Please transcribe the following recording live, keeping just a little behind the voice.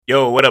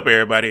Yo, what up,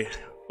 everybody?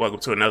 Welcome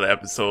to another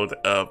episode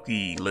of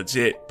the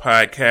LeJit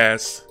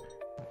podcast.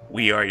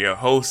 We are your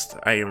host.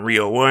 I am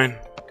Rio One.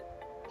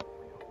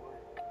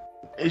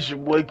 It's your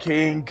boy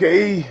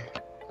K&K.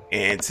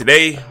 And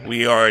today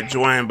we are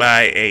joined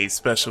by a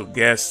special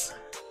guest.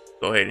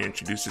 Go ahead and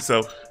introduce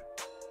yourself.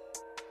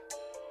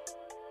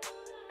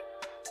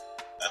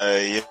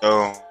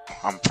 Yo,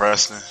 I'm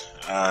Preston.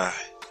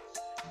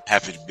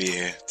 Happy to be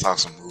here. Talk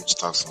some hoops,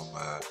 talk some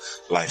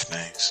life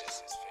things.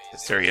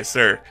 Yes, sir. Yes,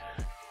 sir.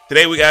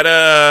 Today we got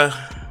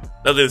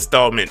another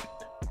installment,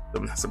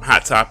 some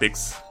hot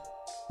topics.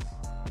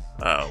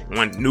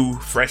 One new,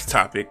 fresh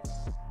topic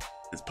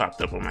just popped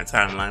up on my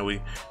timeline.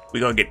 We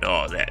gonna get to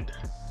all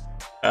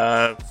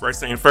that.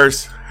 First thing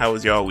first, how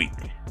was y'all week?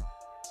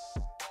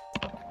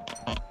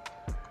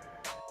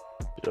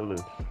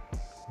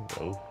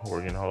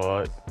 Working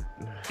hard.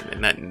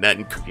 Nothing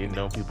Getting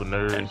on people's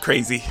nerves. nothing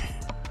crazy.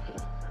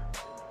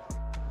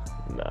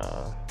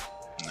 Nah,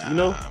 Man.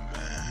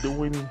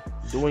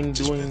 doing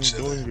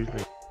your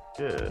thing.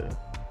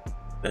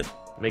 Yeah.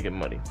 Making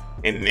money.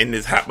 In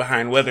this hot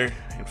behind weather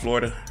in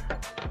Florida.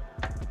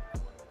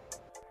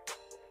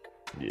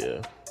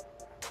 Yeah.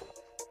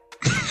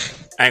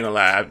 I ain't gonna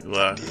lie.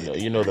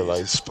 You know the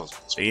life.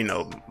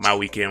 My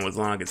weekend was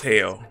long as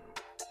hell.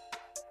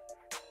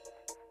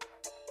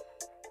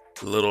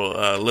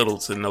 Little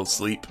to no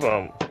sleep.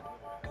 Because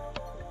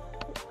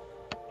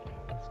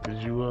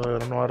you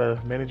don't know how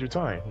to manage your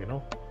time, you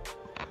know?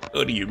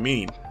 What do you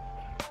mean?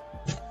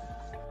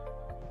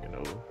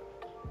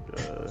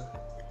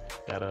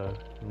 Gotta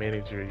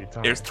manage your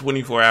time. There's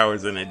 24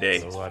 hours in a day.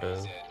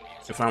 So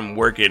If I'm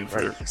working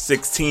for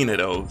 16 of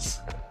those,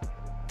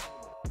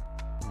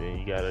 then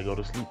you gotta go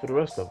to sleep for the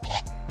rest of them,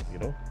 you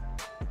know?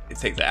 it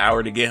takes an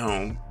hour to get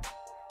home.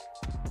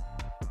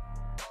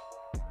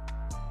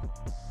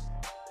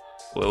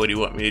 Well, what do you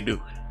want me to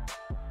do?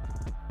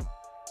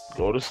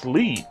 Go to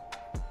sleep.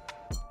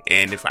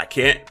 And if I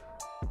can't,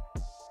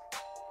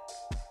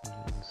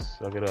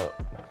 Suck it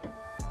up.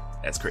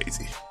 that's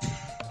crazy.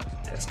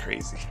 That's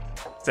crazy.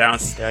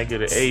 Sounds. Can I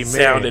get an amen?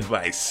 Sound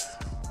advice.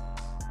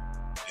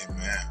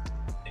 Amen.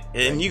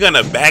 And you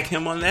gonna back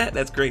him on that?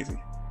 That's crazy.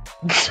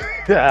 It's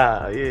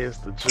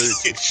the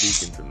church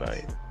speaking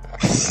tonight.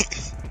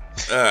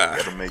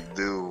 Gotta make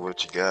do with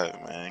what you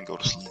got, man. Go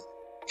to sleep.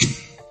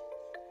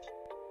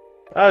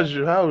 How's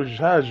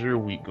your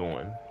week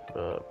going,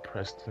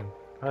 Preston?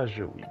 How's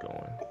your week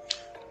going?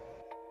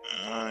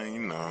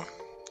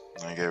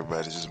 Like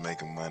everybody's just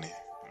making money.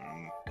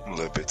 I'm a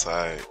little bit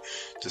tired.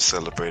 Just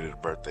celebrated a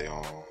birthday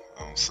on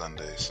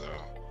Sunday, so.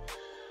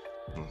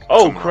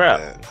 Oh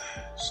crap!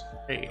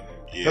 Hey,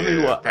 Yeah, Tell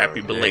me what-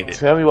 happy belated.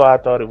 Tell me why I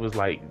thought it was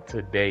like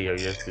today or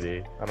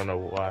yesterday. I don't know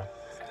why.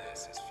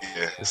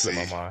 Yeah, It see,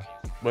 slipped my mind.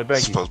 But thank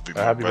you. supposed to be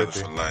my Happy brother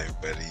birthday. for life,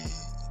 but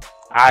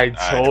I I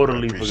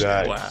totally appreciate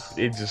forgot. it. Wow.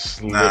 It just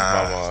slipped my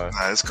mind.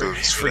 Nah, it's cool.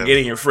 It's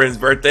Forgetting your friend's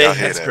birthday? Y'all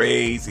hear That's that,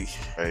 crazy.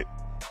 right?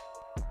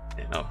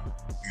 You know.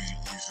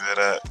 You feel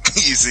that?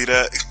 You see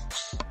that?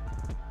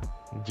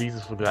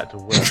 Jesus forgot to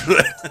wear.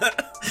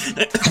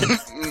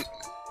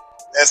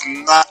 That's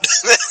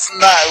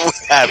not what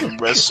happened,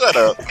 bro. Shut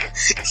up.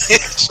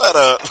 Shut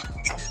up.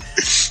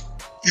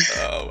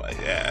 Oh my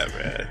god,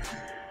 man.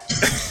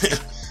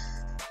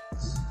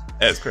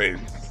 That's crazy.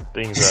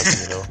 Things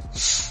happen, you know.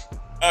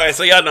 All right,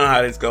 so y'all know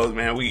how this goes,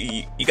 man.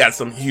 You got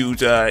some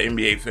huge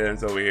NBA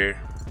fans over here.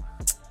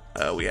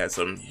 We had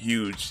some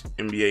huge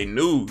NBA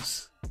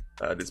news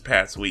this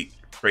past week.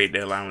 Trade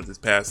deadline was this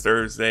past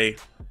Thursday.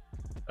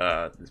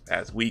 This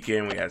past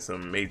weekend, we had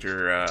some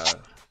major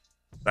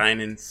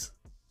signings.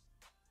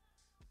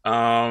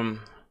 Got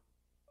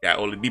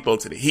Oladipo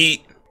to the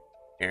Heat,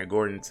 Aaron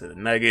Gordon to the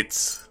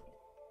Nuggets,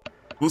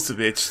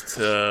 Vucevic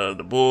to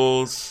the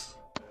Bulls.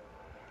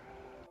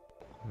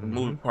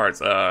 Moving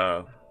parts,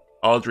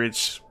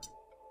 Aldridge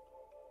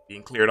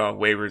being cleared off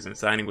waivers and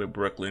signing with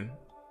Brooklyn,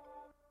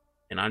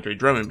 and Andre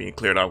Drummond being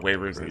cleared off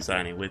waivers and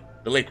signing with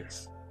the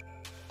Lakers.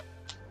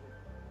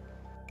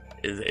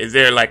 Is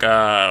there like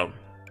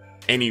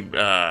any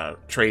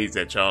trades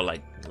that y'all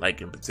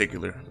like in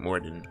particular more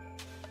than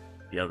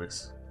the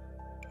others?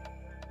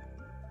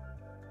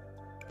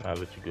 I'll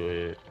let you go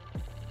ahead.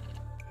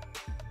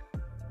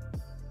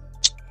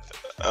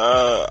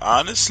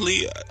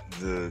 Honestly,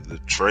 the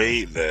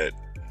trade that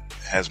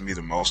has me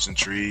the most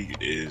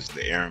intrigued is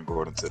the Aaron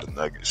Gordon to the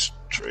Nuggets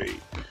trade.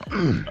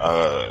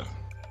 I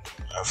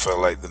felt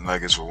like the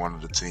Nuggets were one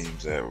of the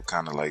teams that were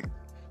kind of like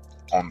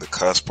on the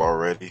cusp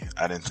already.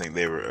 I didn't think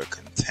they were a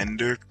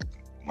contender,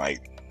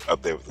 like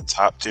up there with the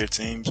top tier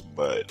teams,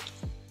 but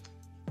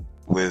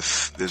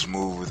with this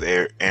move with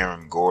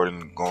Aaron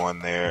Gordon going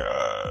there,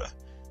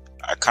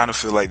 I kind of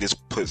feel like this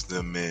puts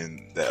them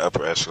in the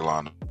upper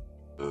echelon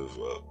of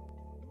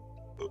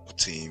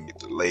team,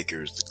 the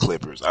Lakers, the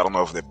Clippers. I don't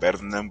know if they're better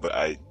than them, but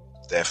I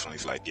definitely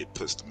feel like it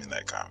puts them in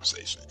that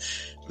conversation.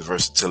 The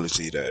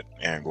versatility that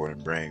Aaron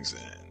Gordon brings in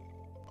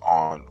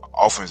on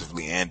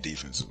offensively and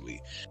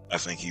defensively, I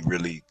think he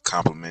really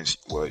complements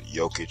what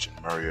Jokic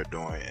and Murray are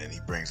doing, and he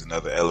brings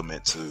another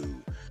element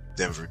to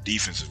Denver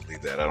defensively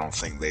that I don't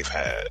think they've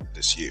had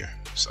this year.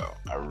 So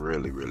I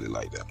really, really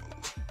like that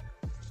move.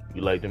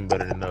 You like them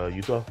better than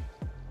Utah?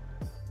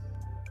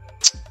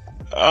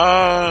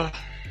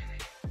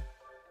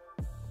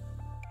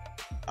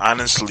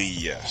 Honestly,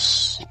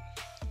 yes,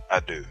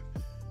 I do.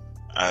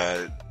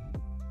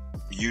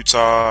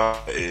 Utah,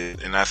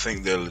 and I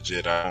think they're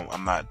legit.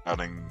 I'm not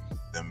doubting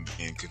them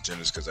being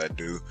contenders because I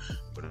do,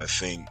 but I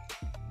think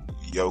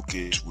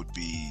Jokic would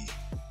be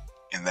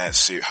in that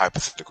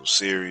hypothetical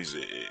series.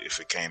 If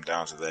it came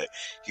down to that,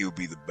 he would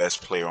be the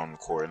best player on the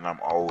court, and I'm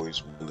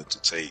always willing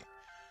to take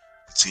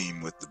the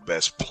team with the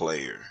best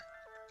player,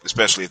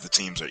 especially if the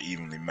teams are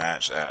evenly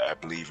matched. I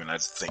believe, and I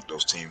think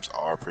those teams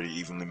are pretty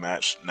evenly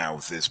matched now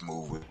with this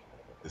move with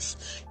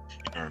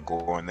Aaron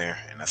going there,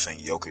 and I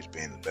think Jokic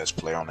being the best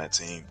player on that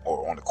team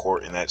or on the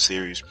court in that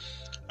series,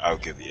 I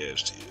would give the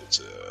edge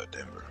to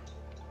Denver.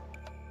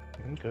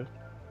 Okay.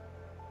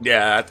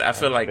 Yeah, I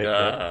feel like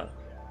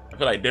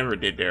Denver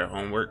did their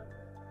homework.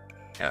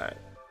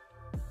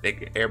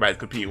 Everybody's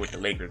competing with the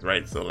Lakers,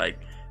 right? So like,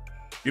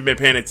 if you've been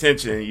paying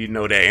attention, you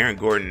know that Aaron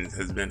Gordon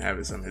has been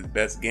having some of his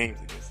best games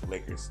against the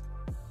Lakers.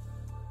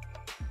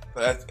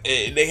 But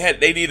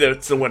they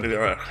needed someone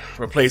to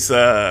replace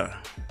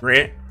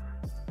Grant.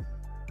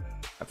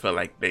 I felt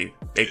like they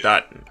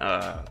thought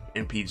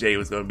MPJ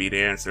was going to be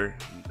the answer.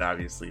 He's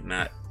obviously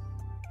not.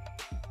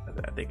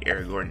 I think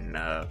Aaron Gordon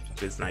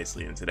fits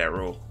nicely into that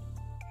role.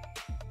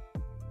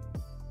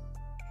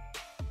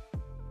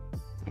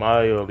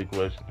 My only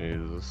question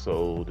is,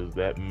 so does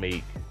that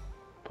make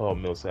Paul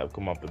Millsap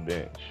come off the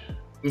bench?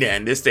 Yeah,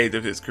 in this stage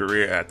of his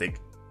career, I think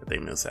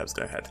Millsap's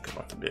going to have to come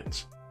off the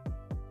bench.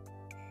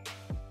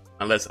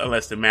 Unless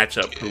the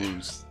matchup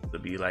proves to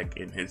be like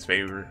in his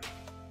favor,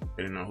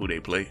 depending on who they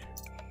play.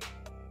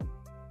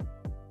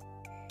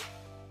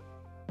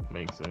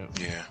 Makes sense.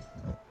 Yeah.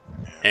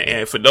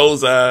 And for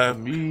those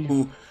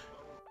who,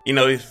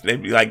 if they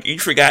be like, you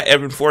forgot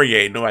Evan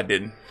Fournier. No, I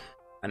didn't.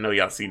 I know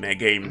y'all seen that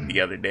game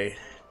the other day.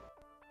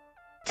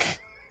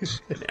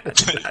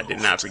 I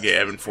did not forget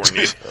Evan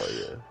Fournier. Oh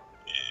yeah.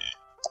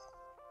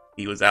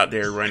 He was out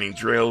there running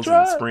drills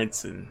and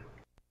sprints, and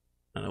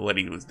I don't know what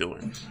he was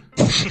doing.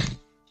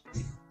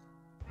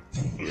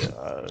 Yeah,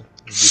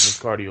 getting his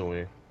cardio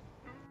in.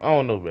 I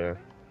don't know, man.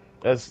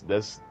 That's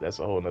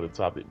a whole nother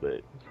topic,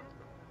 but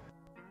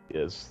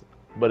yes.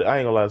 But I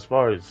ain't gonna lie, as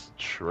far as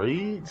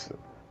trades,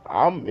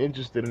 I'm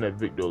interested in that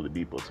Victor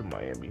Oladipo to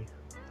Miami.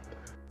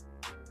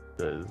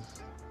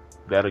 Because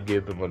that'll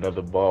give them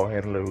another ball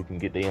handler who can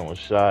get their own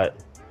shot.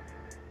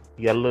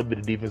 He got a little bit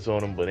of defense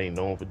on him, but ain't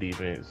known for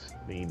defense.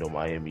 Then,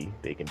 Miami,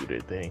 they can do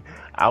their thing.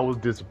 I was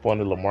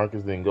disappointed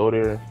LaMarcus didn't go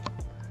there.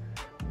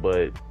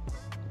 But,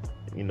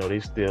 they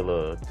still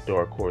a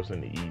dark horse in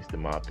the East,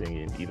 in my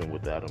opinion, even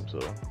without him. So,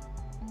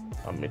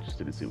 I'm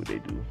interested to see what they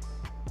do.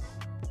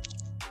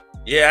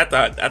 Yeah,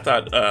 I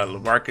thought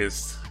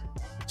LaMarcus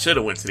should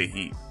have went to the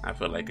Heat. I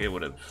felt like it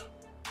would have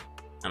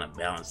kind of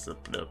balanced the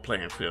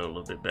playing field a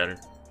little bit better.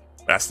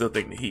 But I still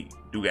think the Heat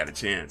do got a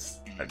chance.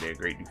 They're a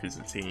great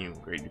defensive team,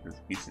 great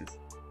defensive pieces.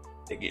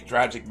 They get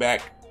Dragic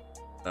back.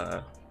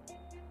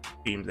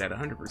 Teams at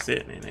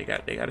 100%, and they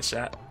got a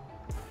shot.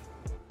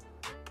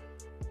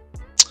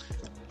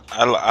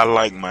 I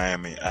like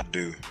Miami. I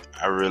do.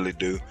 I really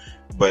do.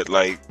 But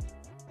like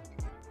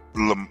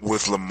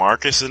with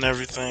LaMarcus and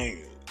everything,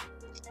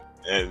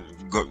 and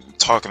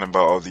talking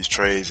about all these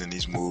trades and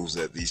these moves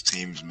that these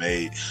teams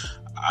made,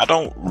 I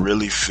don't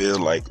really feel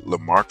like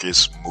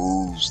LaMarcus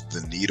moves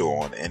the needle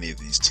on any of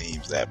these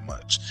teams that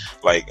much.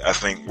 Like, I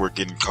think people are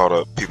getting caught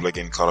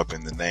up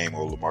in the name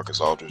of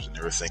LaMarcus Aldridge, and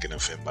they were thinking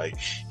of him like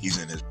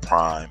he's in his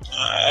prime.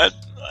 I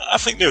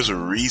think there's a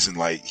reason,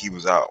 like, he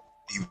was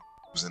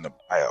in the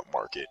buyout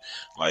market.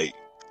 Like,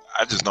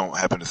 I just don't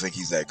happen to think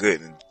he's that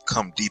good. And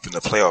come deep in the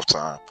playoff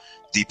time,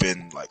 deep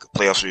in like a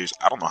playoff series,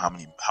 I don't know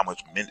how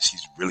much minutes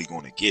he's really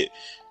going to get.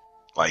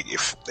 Like,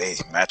 if they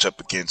match up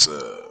against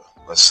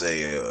let's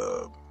say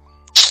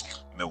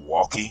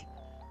Milwaukee,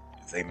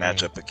 if they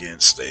match up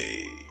against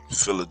a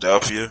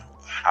Philadelphia,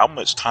 how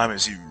much time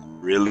is he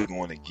really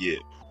going to get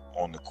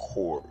on the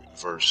court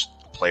versus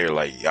a player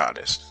like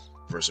Giannis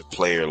versus a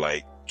player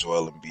like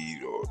Joel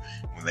Embiid, or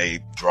when they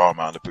draw him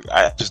out of the pick?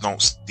 I just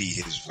don't see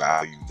his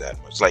value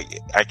that much. Like,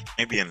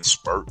 maybe in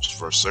spurts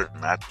for certain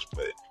matches,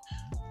 but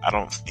I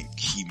don't think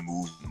he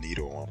moves the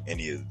needle on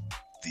any of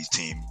these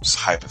teams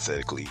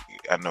hypothetically.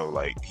 I know,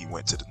 like, he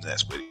went to the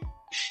Nets, but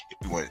if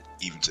he went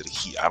even to the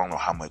Heat, I don't know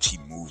how much he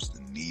moves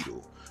the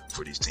needle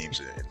for these teams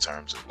in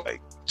terms of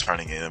like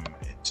turning them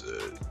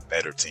into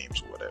better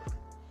teams or whatever.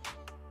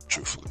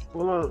 Truthfully.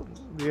 Well,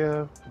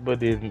 yeah, but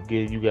then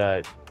again, you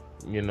got,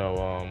 you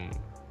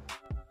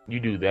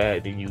do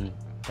that, then you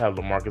have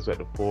LaMarcus at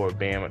the 4,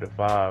 Bam at the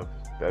 5.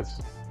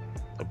 That's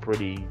a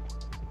pretty,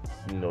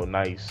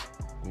 nice,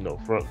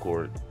 front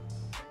court,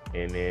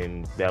 and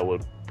then that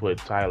would put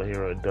Tyler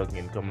Hero and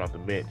Duncan coming off the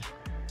bench.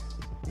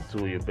 Two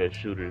of your best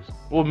shooters.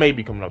 Well,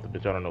 maybe coming off the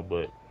bench, I don't know,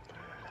 but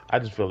I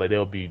just feel like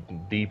they'll be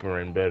deeper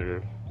and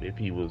better if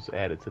he was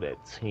added to that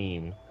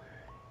team.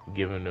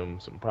 giving them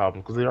some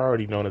problems because they're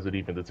already known as a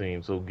defensive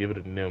team. So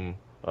giving them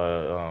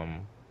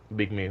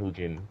big men who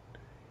can,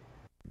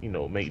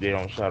 make their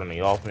own shot on the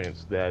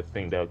offense, that I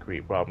think that would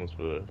create problems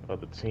for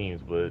other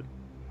teams. But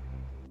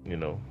you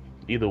know,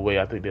 either way,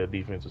 I think their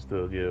defense will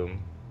still give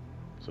them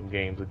some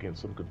games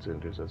against some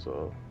contenders. That's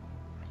all.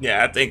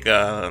 Yeah, I think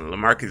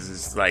LaMarcus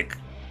is like.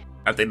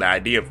 I think the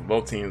idea for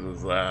both teams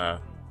was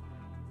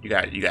you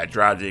got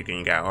Dragic and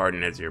you got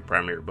Harden as your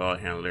primary ball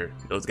handler.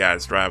 Those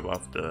guys thrive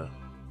off the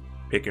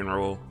pick and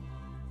roll.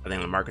 I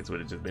think LaMarcus would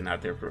have just been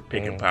out there for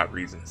pick and pop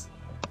reasons.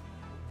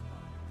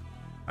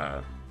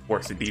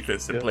 Force the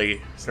defense to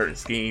play certain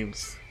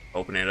schemes,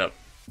 open it up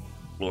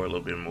floor a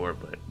little bit more.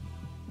 But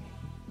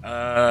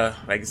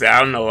like I said,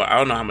 I don't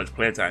know how much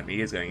playing time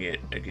he is gonna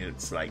get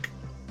against like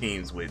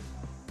teams with,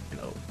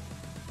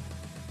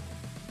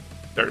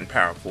 certain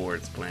power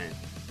forwards playing.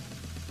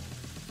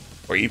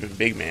 Or even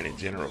big man in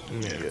general.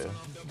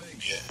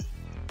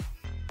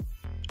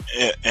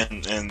 Yeah,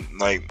 and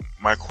like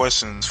my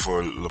questions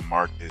for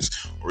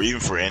LaMarcus, or even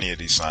for any of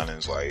these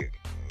signings, like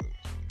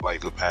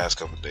the past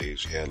couple of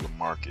days, you had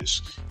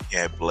LaMarcus, you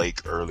had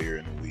Blake earlier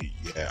in the week,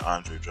 you had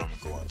Andre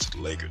Drummond going to the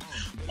Lakers.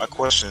 My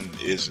question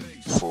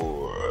isn't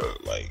for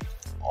like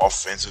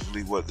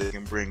offensively what they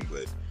can bring,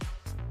 but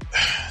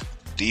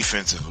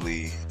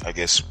defensively, I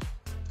guess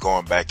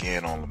going back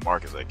in on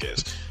LaMarcus, I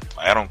guess.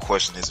 I don't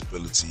question his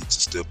ability to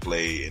still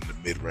play in the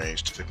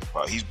mid-range to pick and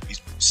pop. He's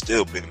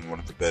still been one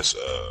of the best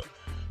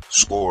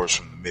scorers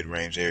from the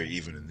mid-range area,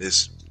 even in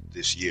this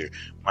year.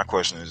 My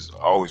question is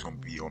always going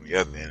to be on the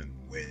other end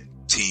when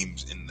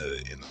teams in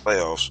the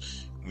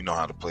playoffs. We know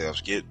how the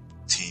playoffs get.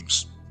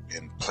 Teams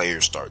and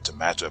players start to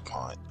match up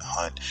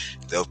hunt.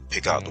 They'll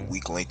pick out the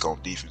weak link on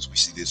defense. We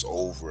see this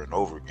over and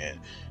over again.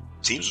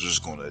 Teams are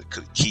just going to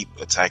keep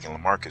attacking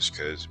LaMarcus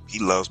because he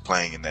loves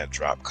playing in that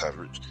drop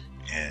coverage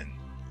and.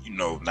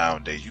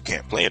 Nowadays you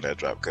can't play in that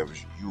drop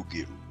coverage. You'll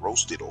get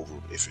roasted over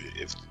if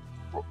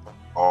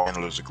all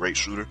handler is a great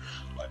shooter,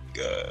 like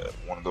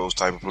one of those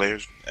type of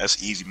players.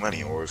 That's easy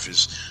money. Or if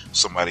it's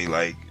somebody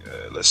like,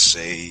 let's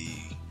say,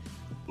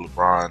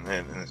 LeBron,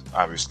 and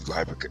obviously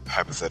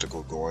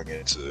hypothetical going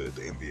into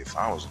the NBA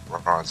Finals,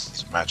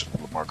 LeBron's matchup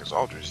with LaMarcus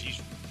Aldridge,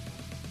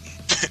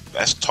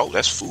 that's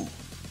food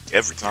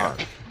every time.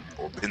 Yeah.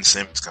 Or Ben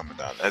Simmons coming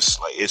down. That's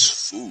like,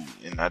 it's food,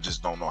 and I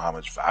just don't know how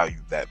much value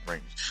that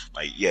brings.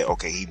 Like, yeah,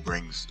 okay, he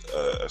brings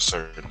a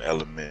certain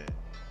element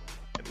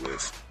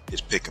with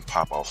his pick and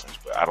pop offense,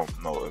 but I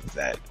don't know if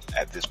that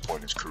at this point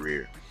in his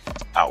career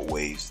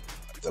outweighs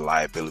the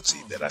liability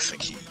that I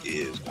think he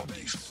is on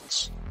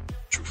defense.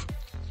 Truthfully.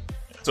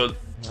 So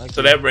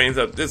that brings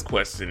up this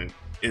question: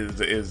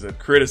 Is a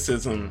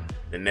criticism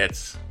the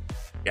Nets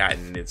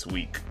gotten this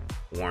week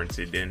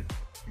warranted? Then,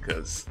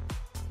 because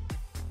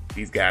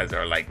these guys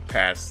are like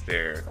past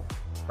their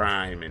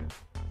prime, and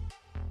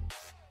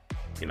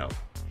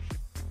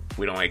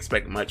we don't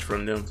expect much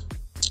from them.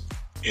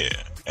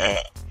 Yeah,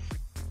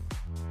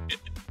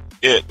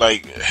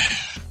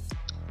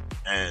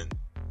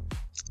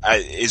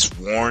 it's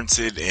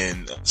warranted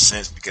in a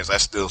sense because I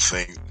still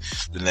think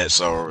the Nets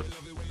are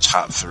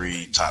top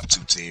 3, top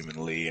 2 team in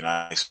the league, and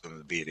I expect them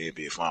to be in the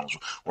NBA Finals,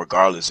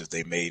 regardless if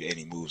they made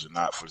any moves or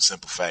not. For the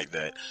simple fact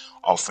that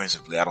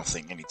offensively, I don't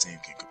think any team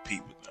can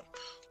compete with them.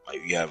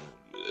 Like, you have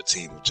a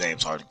team with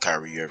James Harden,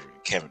 Kyrie Irving,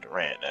 Kevin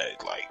Durant.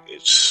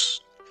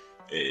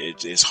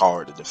 It's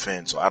hard to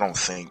defend. So I don't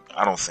think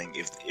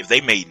if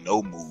they made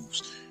no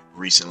moves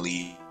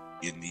recently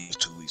in these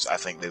 2 weeks, I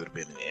think they would have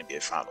been in the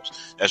NBA Finals.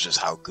 That's just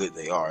how good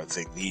they are. I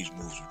think these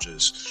moves were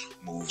just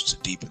moves to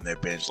deepen their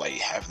bench. Like,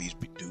 have these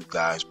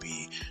guys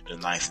be the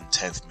 9th and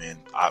 10th man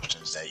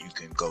options that you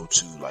can go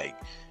to. Like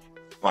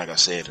I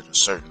said, in a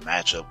certain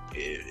matchup,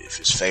 if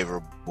it's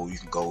favorable, you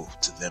can go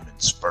to them in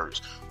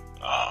spurts.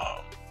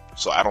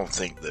 So I don't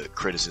think the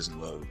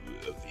criticism of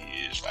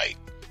is like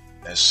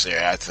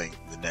necessary. I think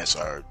the Nets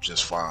are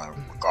just fine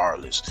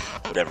regardless,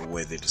 whatever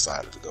way they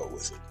decided to go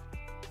with it.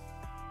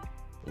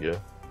 Yeah.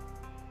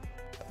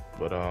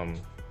 But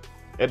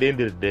at the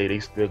end of the day, they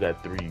still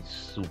got 3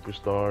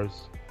 superstars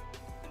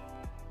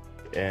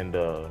and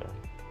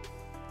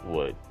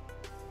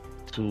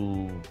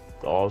 2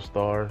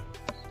 all-star.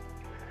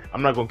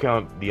 I'm not gonna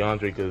count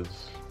DeAndre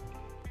because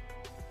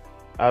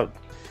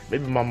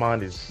maybe my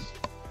mind is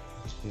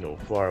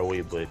far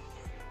away, but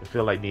I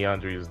feel like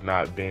DeAndre has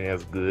not been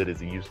as good as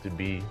he used to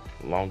be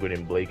longer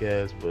than Blake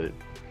has. But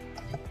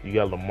you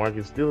got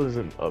LaMarcus, still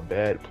isn't a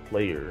bad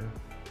player.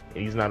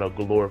 He's not a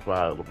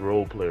glorified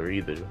role player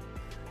either.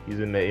 He's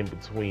in that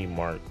in-between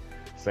mark.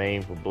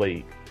 Same for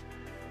Blake.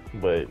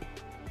 But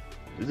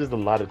there's just a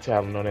lot of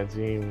talent on that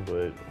team.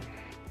 But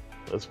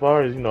as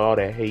far as, all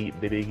that hate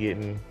that they're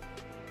getting,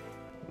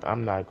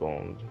 I'm not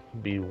going to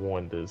be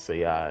one to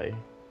say I,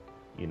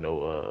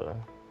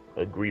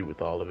 agree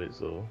with all of it.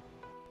 So,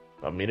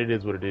 I mean, it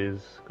is what it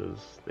is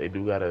because they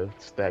do got a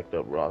stacked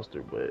up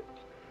roster. But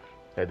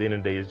at the end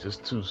of the day, it's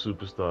just 3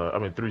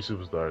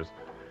 superstars.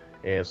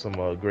 And some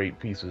great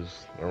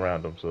pieces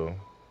around them, so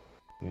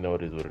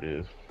it is what it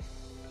is.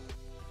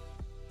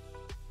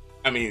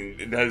 I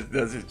mean,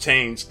 does it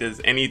change?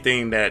 Does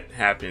anything that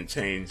happened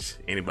change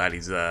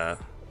anybody's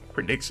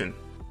prediction?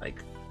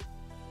 Like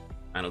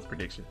finals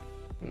prediction?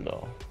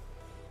 No.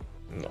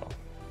 Nah,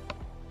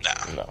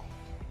 No.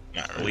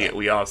 not really.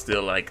 We all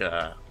still like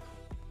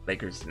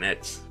Lakers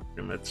Nets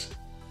pretty much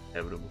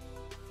inevitable.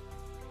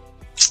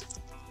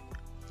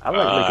 I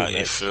like Lakers It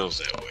Nets, feels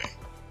that way.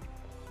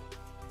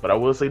 but I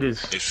will say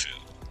this: It feels.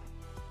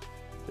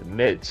 the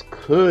Nets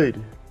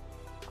could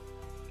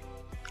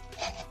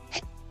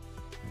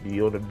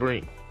be on the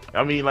brink.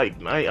 I mean, like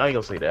I ain't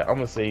gonna say that. I'm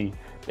gonna say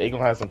they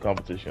gonna have some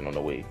competition on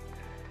the way.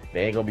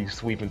 They ain't gonna be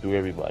sweeping through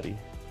everybody,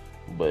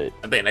 but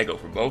I think they go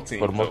for both teams.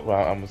 for the most though.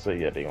 part, I'm gonna say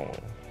they gonna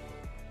win.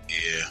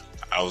 Yeah,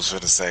 I was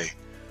gonna say.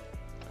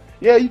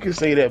 Yeah, you can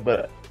say that,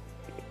 but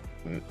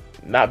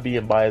not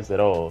being biased at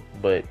all.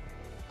 But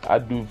I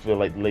do feel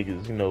like the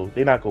Lakers,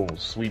 they're not gonna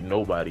sweep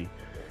nobody,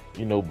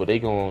 but they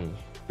gonna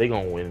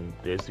win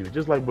their series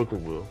just like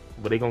Brooklyn will.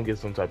 But they gonna get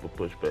some type of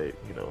pushback,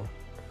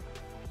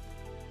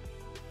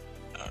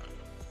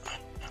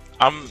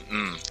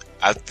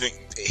 I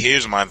think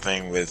here's my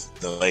thing with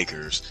the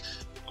Lakers.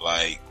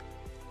 Like,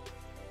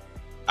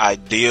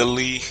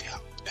 ideally,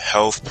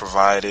 health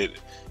provided,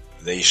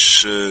 they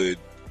should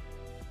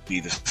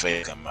be the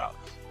favorite to come out.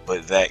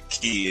 But that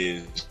key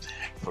is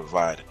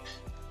provided.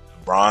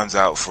 LeBron's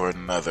out for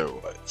another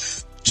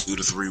 2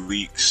 to 3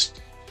 weeks.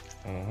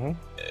 Mm-hmm.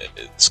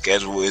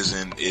 Schedule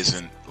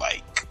isn't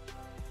like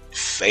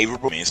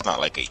favorable. I mean, it's not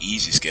like an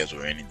easy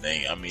schedule or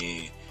anything. I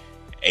mean,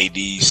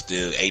 AD's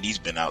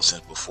been out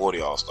since before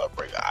the All-Star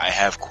break. I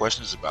have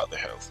questions about their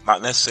health,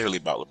 not necessarily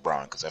about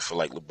LeBron, because I feel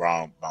like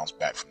LeBron bounced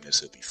back from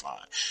this, he'll be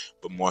fine,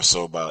 but more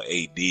so about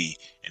AD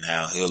and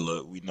how he'll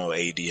look. We know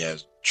AD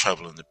has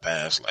trouble in the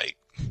past, like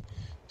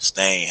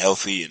staying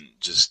healthy and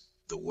just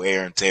the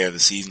wear and tear of the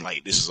season.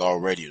 Like, this is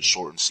already a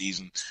shortened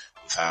season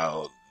with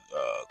how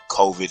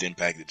COVID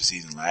impacted the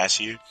season last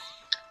year.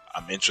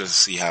 I'm interested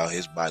to see how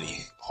his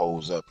body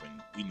holds up,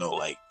 and we know,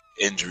 like,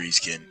 injuries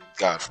can,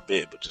 God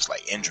forbid, but just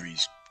like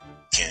injuries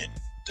can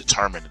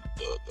determine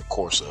the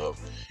course of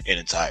an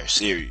entire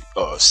series,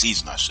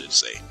 season, I should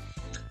say.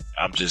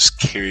 I'm just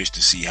curious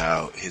to see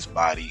how his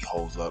body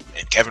holds up,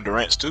 and Kevin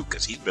Durant's too,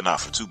 because he's been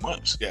out for 2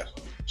 months. Yeah.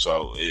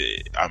 So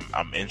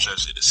I'm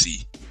interested to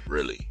see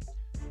really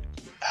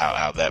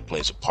how that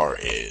plays a part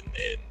in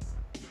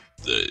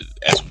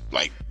as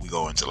like we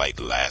go into like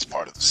the last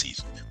part of the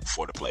season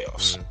before the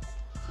playoffs.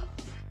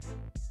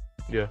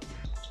 Yeah.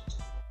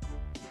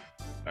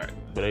 All right.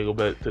 But I go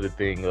back to the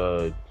thing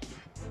that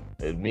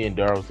me and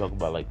Darryl was talking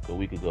about like a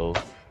week ago.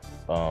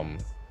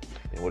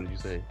 What did you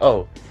say?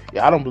 Oh,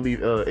 yeah, I don't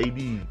believe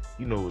AD,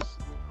 was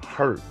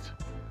hurt.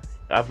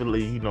 I feel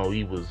like,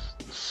 he was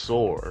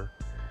sore,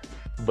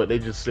 but they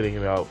just sitting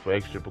him out for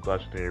extra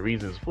precautionary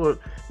reasons. For,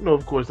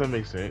 of course, that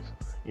makes sense.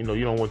 You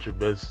don't want your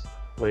best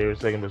player,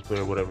 second best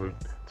player, whatever,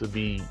 to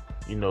be,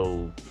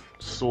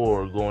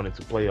 sore going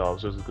into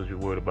playoffs just because you're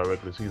worried about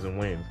regular season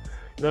wins.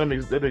 That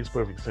makes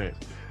perfect sense.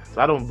 So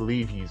I don't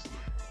believe he's,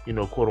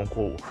 quote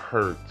unquote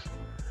hurt,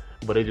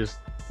 but they just,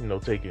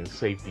 taking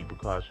safety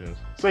precautions.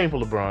 Same for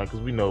LeBron,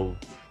 because we know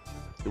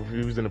if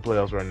he was in the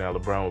playoffs right now,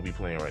 LeBron would be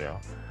playing right now.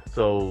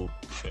 So,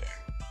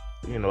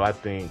 I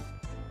think,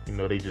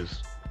 they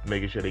just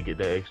making sure they get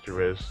that extra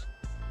rest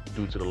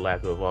due to the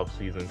lack of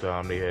off-season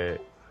time they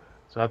had.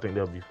 So I think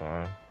they'll be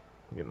fine,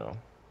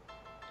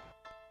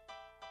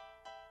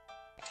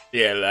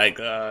 Yeah, like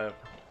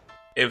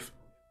if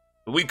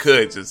we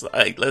could just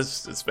like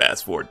let's just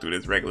fast forward through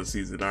this regular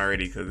season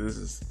already, because this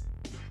is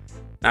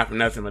not for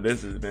nothing, but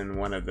this has been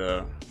one of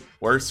the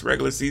worst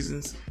regular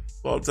seasons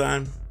of all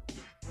time.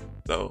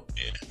 So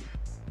yeah,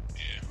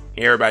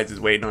 everybody's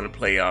just waiting on the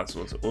playoffs.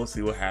 We'll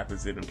see what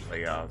happens in the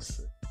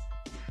playoffs.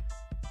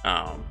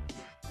 Are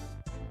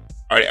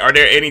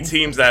there any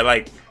teams that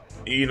like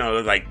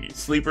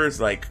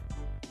sleepers, like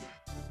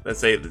let's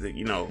say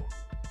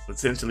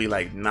potentially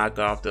like knock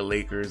off the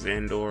Lakers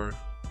and/or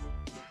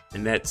the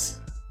Nets?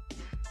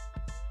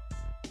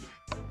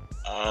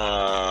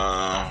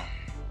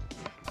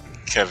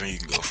 Kevin, you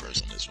can go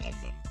first on this one.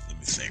 Let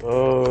me think.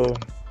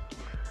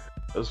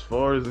 As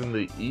far as in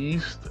the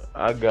East,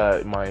 I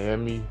got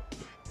Miami.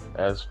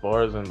 As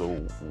far as in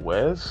the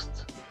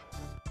West,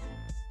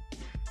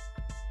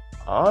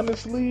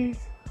 honestly,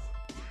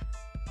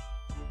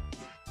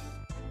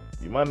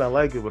 you might not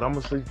like it, but I'm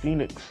gonna say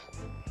Phoenix.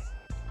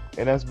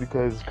 And that's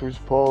because Chris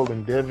Paul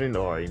and Devin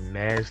are a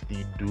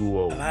nasty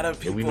duo. A lot of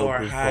people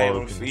are high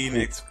on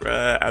Phoenix,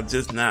 bruh. I'm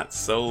just not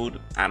sold.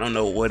 I don't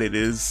know what it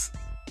is.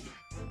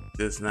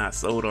 Just not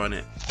sold on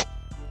it.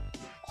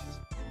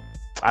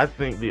 I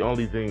think the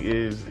only thing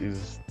is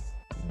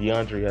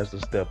DeAndre has to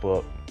step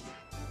up.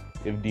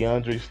 If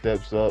DeAndre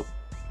steps up,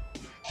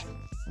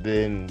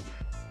 then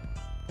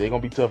they're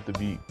gonna be tough to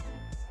beat.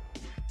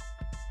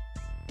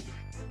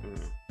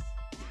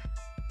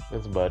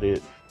 That's about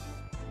it.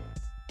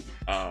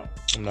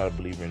 I'm not a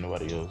believer in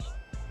nobody else.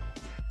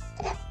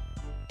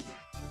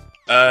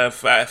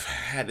 If I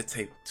had to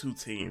take two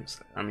teams,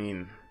 I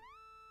mean,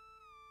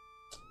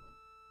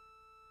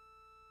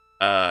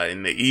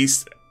 in the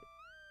East,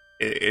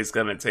 it's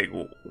gonna take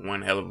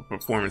one hell of a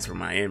performance from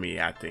Miami,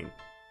 I think.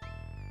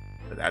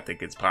 But I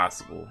think it's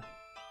possible.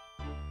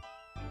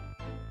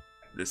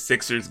 The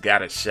Sixers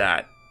got a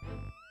shot.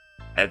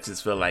 I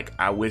just feel like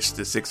I wish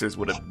the Sixers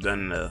would have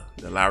done the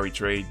Lowry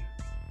trade.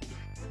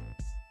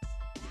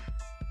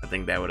 I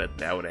think that would have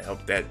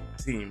helped that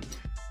team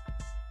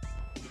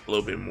a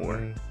little bit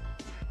more.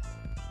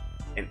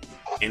 And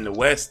in the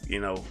West, you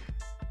know,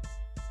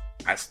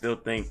 I still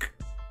think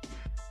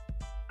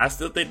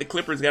the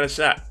Clippers got a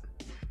shot.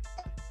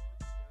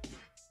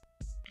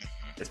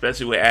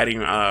 Especially with adding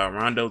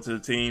Rondo to the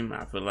team.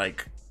 I feel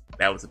like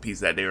that was a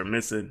piece that they were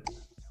missing.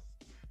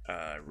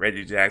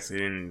 Reggie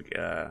Jackson,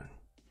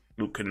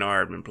 Luke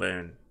Kennard been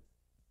playing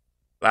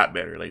a lot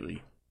better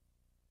lately.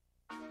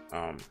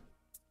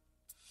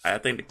 I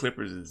think the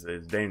Clippers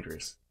is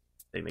dangerous.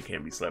 I think they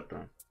can't be slept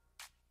on.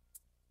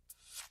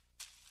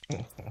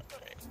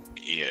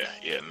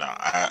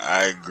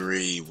 I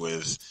agree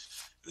with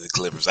the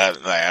Clippers.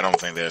 I don't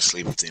think they're a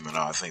sleeper team at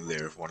all. I think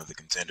they're one of the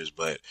contenders.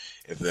 But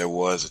if there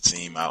was a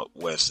team out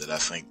west that I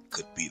think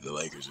could beat the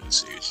Lakers in the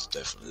series, it's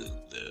definitely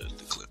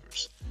the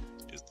Clippers.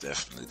 It's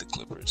definitely the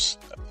Clippers.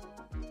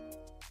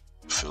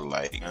 I feel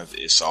like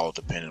it's all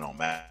dependent on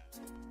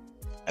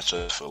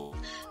matchups. So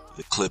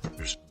the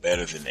Clippers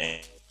better than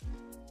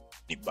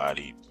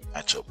anybody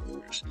matchup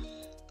wars.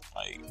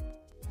 Like,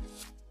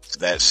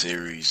 that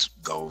series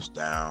goes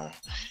down,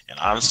 and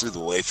honestly, the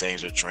way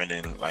things are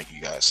trending, like you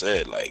guys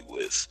said, like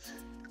with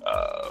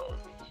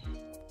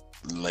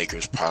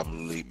Lakers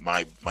probably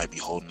might be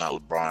holding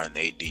out LeBron and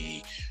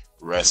AD,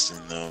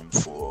 resting them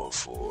for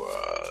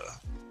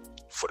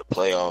the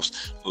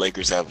playoffs.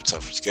 Lakers have a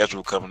tougher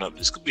schedule coming up.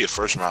 This could be a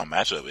first round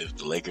matchup if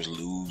the Lakers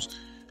lose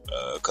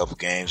a couple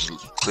games.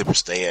 Clippers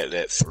stay at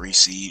that 3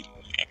 seed.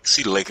 I can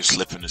see the Lakers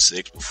slipping to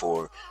 6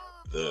 before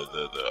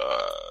the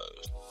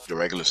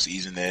regular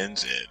season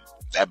ends, and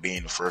that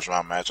being the first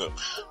round matchup,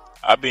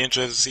 I'd be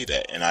interested to see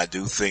that. And I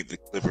do think the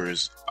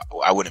Clippers,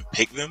 I wouldn't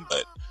pick them,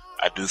 but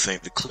I do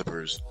think the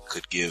Clippers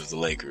could give the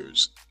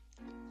Lakers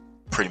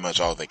pretty much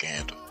all they can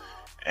handle.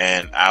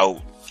 And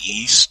out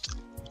east,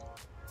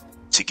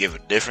 to give a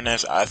different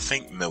answer, I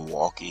think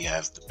Milwaukee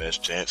has the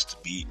best chance to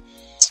beat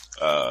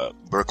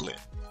Brooklyn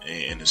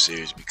in the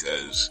series,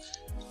 because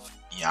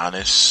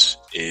Giannis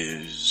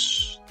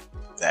is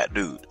that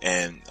dude.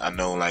 And I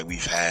know, like,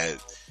 we've had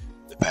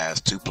the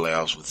past 2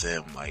 playoffs with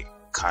him, like,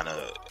 kind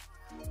of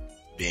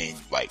being,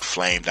 like,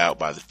 flamed out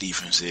by the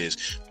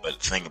defenses. But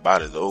the thing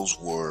about it, those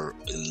were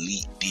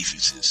elite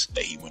defenses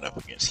that he went up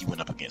against. He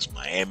went up against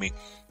Miami,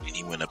 and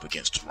he went up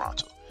against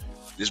Toronto.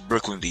 This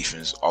Brooklyn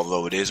defense,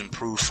 although it is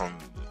improved from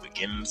the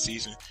beginning of the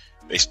season,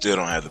 they still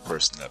don't have the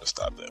personnel to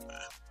stop that man.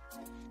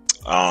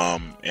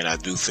 And I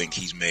do think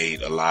he's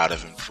made a lot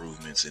of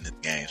improvements in the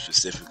game,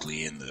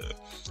 specifically in the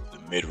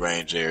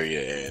mid-range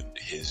area, and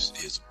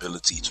his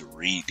ability to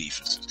read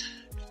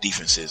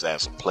defenses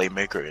as a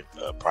playmaker and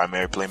a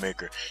primary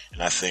playmaker.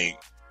 And I think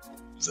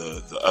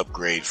the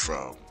upgrade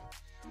from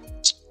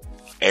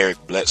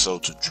Eric Bledsoe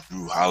to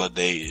Drew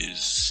Holiday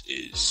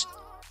is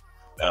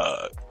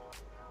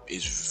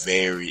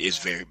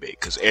very big,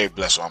 because Eric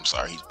Bledsoe, I'm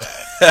sorry, he's bad.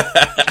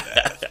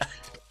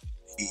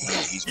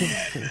 He's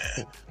bad,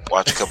 man.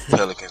 Watch a couple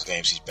Pelicans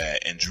games, he's bad.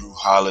 And Drew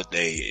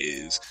Holiday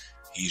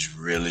he's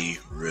really,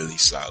 really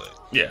solid.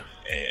 Yeah.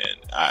 And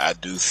I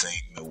do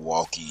think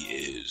Milwaukee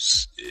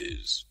is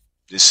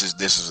this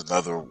is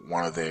another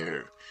one of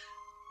their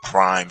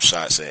prime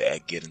shots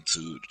at getting to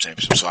the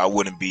championship. So I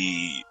wouldn't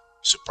be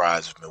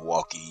surprised if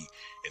Milwaukee,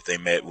 if they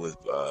met with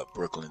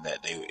Brooklyn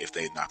if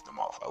they knocked them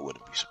off, I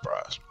wouldn't be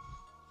surprised.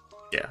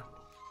 Yeah.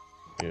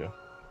 Yeah.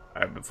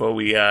 All right, before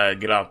we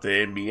get off the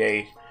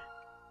NBA,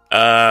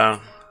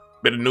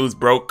 bit of news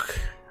broke.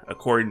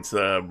 According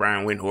to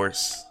Brian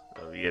Windhorst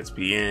of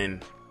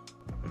ESPN,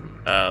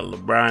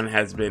 LeBron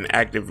has been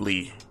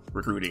actively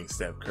recruiting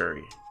Steph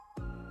Curry.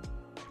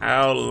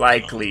 How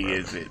likely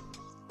is it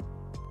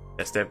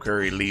that Steph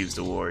Curry leaves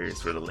the Warriors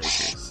for the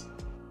Lakers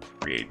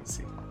free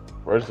agency?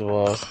 First of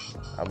all,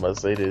 I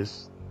must say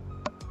this.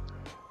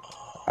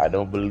 I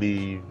don't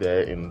believe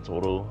that in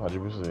total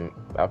 100%.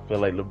 I feel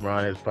like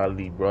LeBron has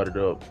probably brought it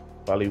up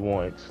probably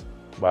once,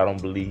 but I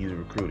don't believe he's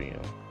recruiting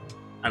him.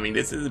 I mean,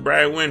 this is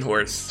Brian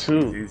Windhorst.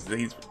 True.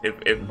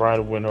 If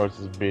Brian Windhorst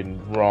has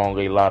been wrong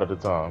a lot of the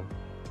time.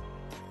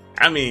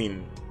 I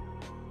mean,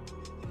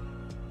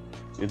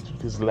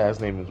 his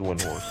last name is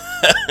Windhorst.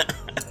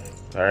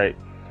 All right.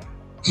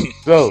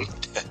 So,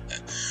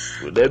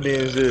 with that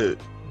being said,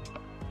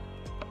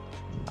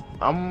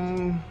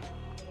 I'm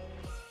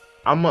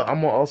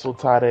gonna also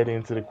tie that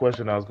into the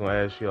question I was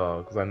gonna ask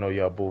y'all, because I know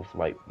y'all both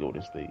like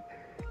Golden State.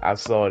 I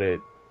saw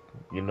that,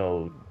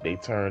 they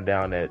turned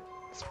down that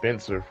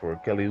Spencer for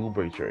Kelly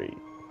Oubre trade.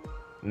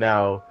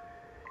 Now,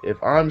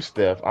 if I'm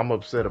Steph, I'm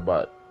upset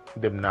about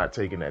them not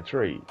taking that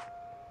trade,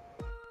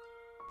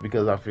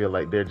 because I feel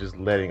like they're just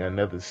letting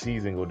another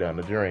season go down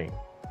the drain.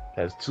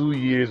 That's 2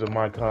 years of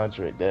my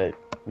contract that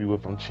we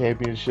went from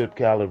championship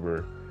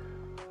caliber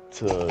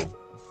to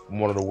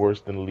one of the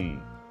worst in the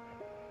league.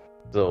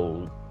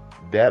 So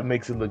that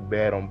makes it look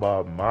bad on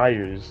Bob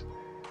Myers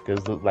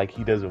because like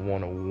he doesn't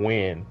want to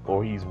win,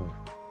 or he's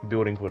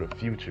building for the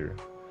future.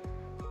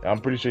 I'm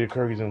pretty sure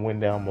Kirky's in win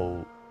down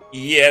mode.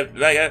 Yeah,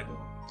 like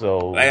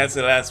So I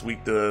said last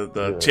week,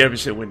 the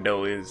championship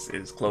window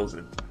is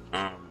closing.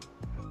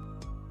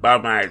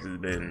 Bob Myers has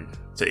been,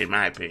 in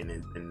my opinion,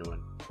 has been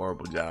doing a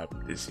horrible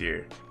job this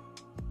year.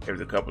 There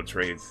was a couple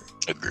trades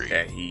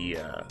that he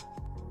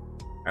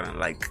kind of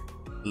like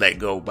let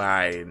go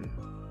by, and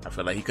I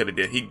feel like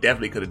he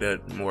definitely could have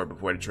done more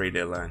before the trade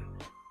deadline.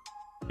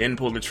 Didn't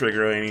pull the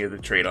trigger on any of the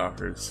trade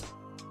offers.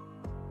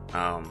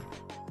 I'm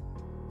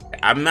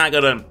not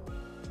gonna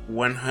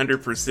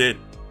 100%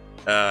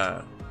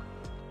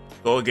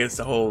 go against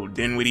the whole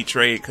Dinwiddie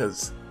trade,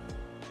 because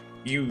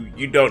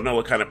you don't know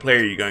what kind of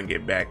player you're gonna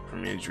get back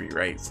from injury,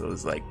 right? So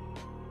it's like,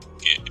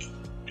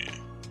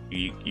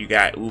 you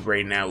got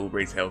Oubre now.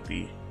 Oubre's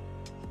healthy.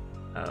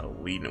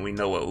 We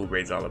know what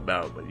Oubre's all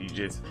about, but you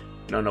just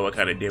don't know what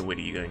kind of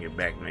Dinwiddie you're gonna get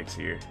back next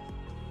year.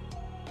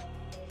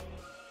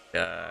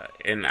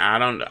 And I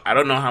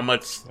don't know how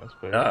much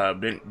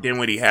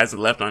Dinwiddie has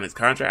left on his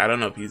contract. I don't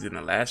know if he's in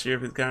the last year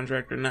of his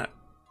contract or not.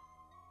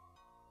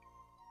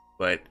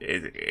 But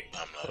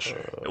I'm not sure.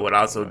 It would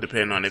also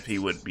depend on if he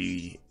would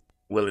be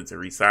willing to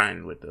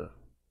re-sign with the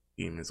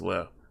team as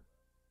well.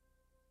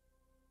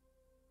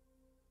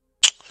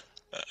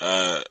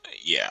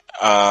 Yeah.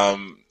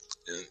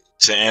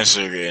 To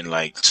answer in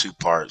like two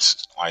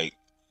parts, like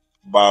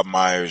Bob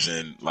Myers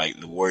and like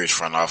the Warriors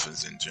front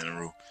office in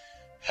general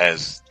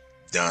has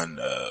done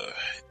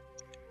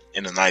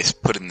in a nice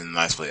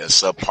way, a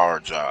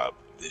subpar job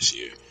this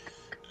year.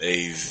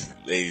 They've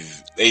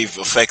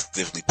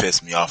effectively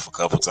pissed me off a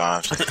couple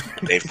times.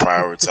 They've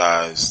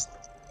prioritized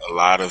a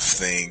lot of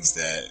things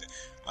that,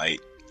 like,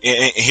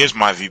 and here's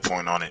my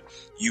viewpoint on it.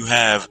 You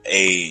have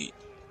a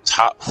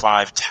top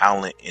 5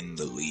 talent in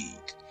the league.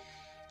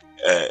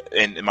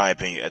 In my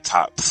opinion, a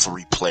top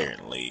 3 player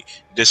in the league.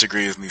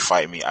 Disagree with me,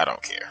 fight me, I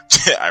don't care.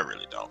 I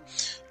really don't.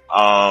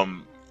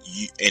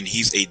 And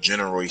he's a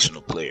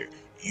generational player.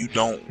 You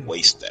don't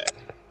waste that.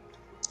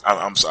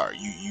 I'm sorry.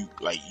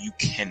 You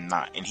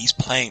cannot. And he's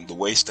playing the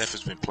way Steph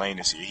has been playing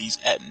this year. He's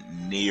at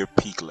near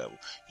peak level.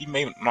 He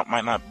might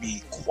not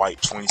be quite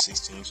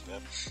 2016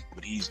 Steph,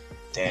 but he's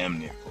damn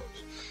near close.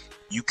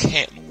 You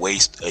can't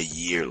waste a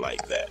year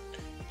like that.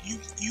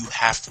 You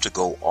have to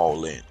go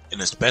all in,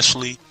 and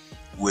especially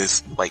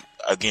with, like,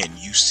 again,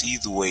 you see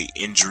the way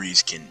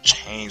injuries can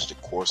change the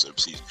course of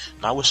the season.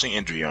 Not wishing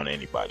injury on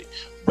anybody,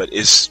 but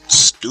it's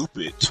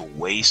stupid to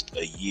waste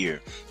a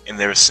year. And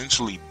they're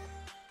essentially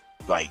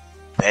like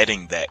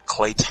betting that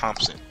Klay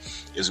Thompson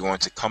is going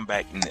to come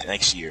back in the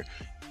next year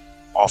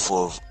off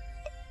of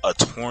a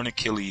torn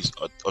Achilles,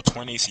 a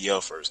torn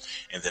ACL first,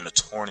 and then a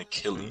torn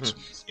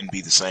Achilles, and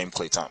be the same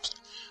Klay Thompson.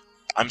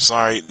 I'm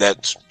sorry,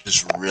 that's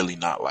just really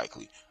not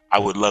likely. I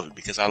would love it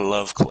because I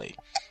love Klay,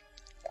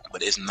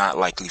 but it's not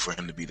likely for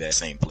him to be that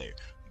same player.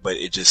 But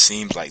it just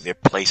seems like they're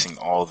placing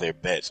all their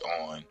bets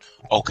on,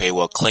 okay,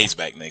 well, Klay's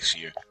back next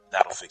year.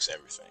 That'll fix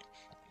everything.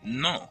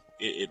 No,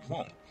 it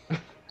won't.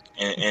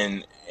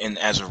 And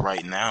as of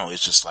right now,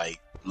 it's just like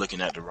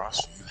looking at the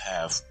roster, you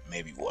have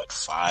maybe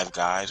 5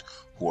 guys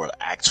who are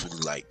actually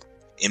like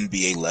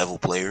NBA level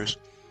players.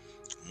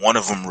 One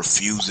of them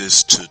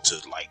refuses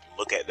to like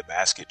look at the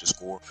basket to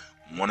score.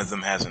 One of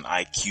them has an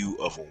IQ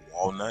of a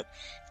walnut,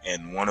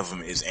 and one of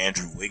them is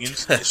Andrew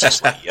Wiggins. It's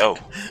just like, yo,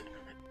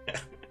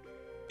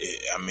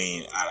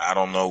 I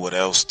don't know what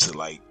else to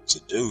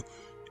do.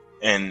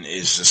 And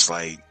it's just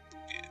like,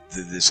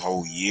 this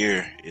whole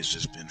year has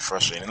just been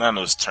frustrating. And I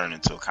know it's turned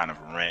into a kind of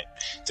a rant.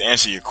 To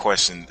answer your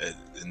question,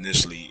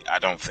 initially, I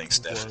don't think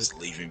Steph is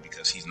leaving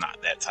because he's not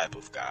that type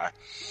of guy.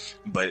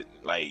 But,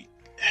 like,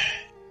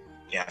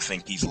 yeah, I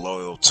think he's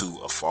loyal to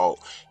a fault.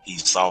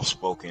 He's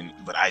soft-spoken,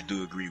 but I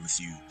do agree with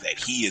you that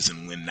he is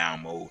in win-now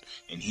mode,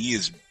 and he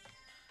is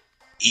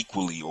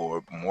equally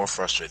or more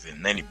frustrated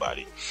than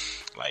anybody,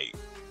 like,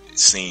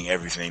 seeing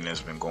everything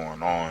that's been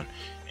going on.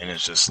 And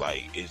it's just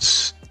like,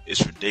 it's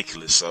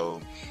ridiculous.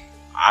 So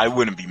I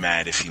wouldn't be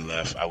mad if he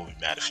left. I would be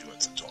mad if he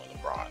went to join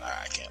LeBron.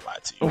 I can't lie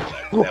to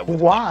you. That would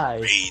Why?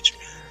 Rage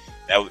me.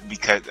 That would,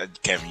 because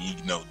Kevin, you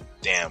know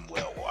damn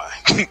well why.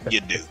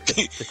 You do.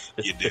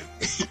 You do.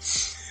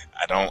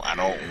 I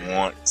don't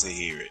want to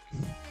hear it.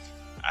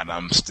 And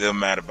I'm still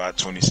mad about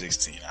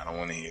 2016. I don't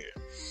want to hear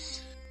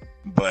it.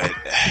 But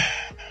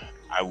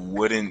I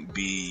wouldn't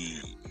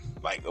be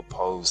like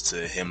opposed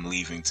to him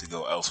leaving to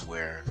go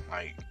elsewhere,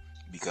 like,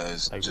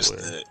 because like just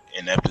the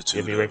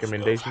ineptitude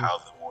of how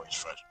the Warriors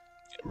front.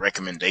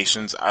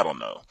 Recommendations, I don't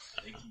know.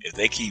 If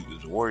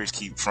the Warriors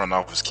front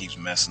office keeps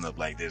messing up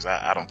like this,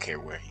 I don't care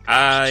where he goes.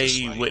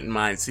 I wouldn't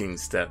mind seeing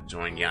Steph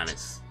join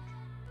Giannis.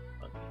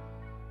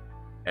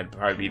 That'd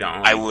probably be the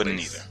only I wouldn't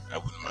place. Either.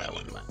 I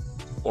wouldn't mind.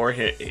 Or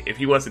if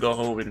he wants to go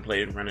home and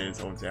play in front of his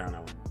hometown, I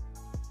would.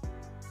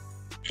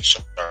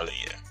 Charlotte,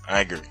 yeah.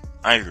 I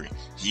agree.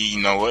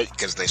 You know what?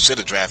 Because they should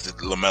have drafted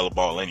LaMelo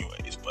Ball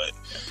anyways. But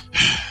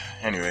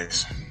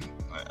anyways.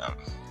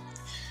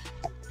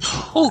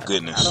 Oh,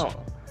 goodness.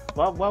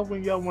 Why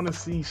wouldn't y'all want to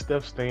see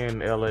Steph stay in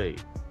LA?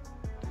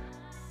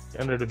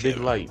 Under the big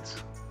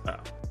lights.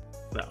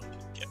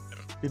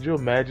 Could you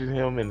imagine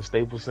him in the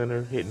Staples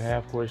Center hitting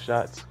half-court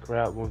shots,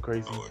 crowd going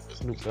crazy? Lord,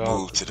 Snoop Dogg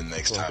move to the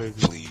next going topic,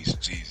 crazy. please.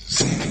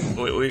 Jesus.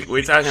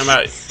 We're talking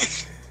about,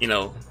 you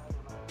know,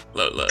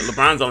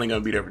 LeBron's only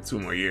going to be there for 2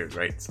 more years,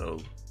 right? So,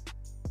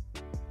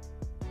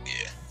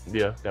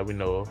 Yeah, that we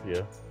know of.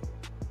 Yeah,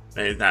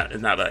 and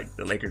it's not like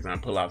the Lakers going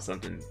to pull off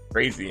something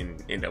crazy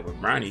and end up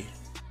with Bronny.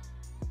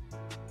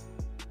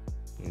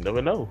 you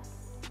never know.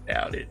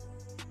 Doubt it.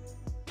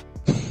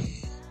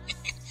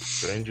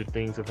 Stranger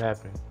things have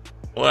happened.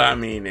 Well, I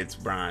mean, it's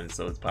Bron,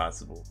 so it's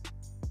possible.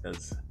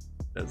 Does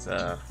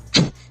have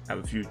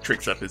a few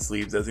tricks up his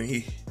sleeves, doesn't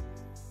he?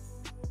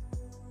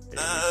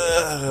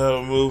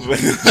 Moving.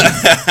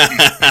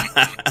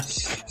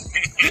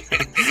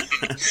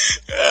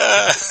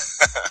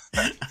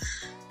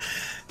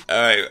 All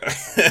right.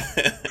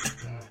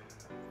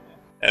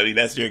 I mean,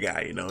 that's your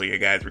guy. You know, your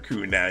guy's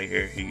recruiting down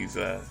here. He's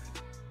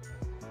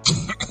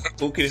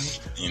who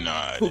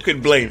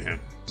could blame him?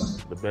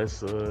 The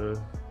best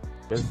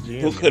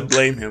GM. Who could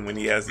blame him when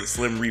he has the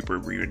Slim Reaper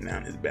breathing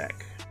down his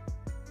back?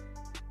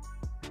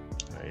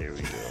 Here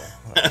we go.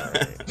 All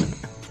right.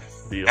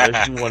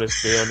 Unless you want to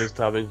stay on this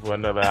topic for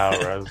another hour,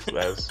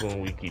 I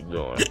assume we keep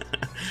going.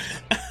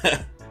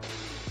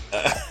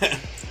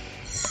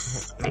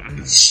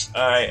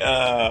 All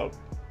right.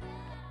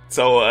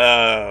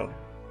 So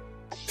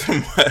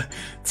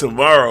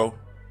tomorrow,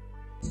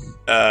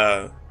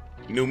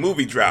 new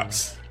movie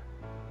drops.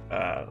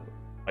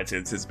 Much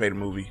anticipated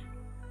movie.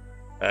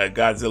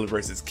 Godzilla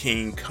versus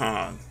King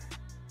Kong.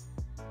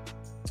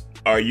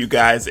 Are you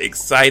guys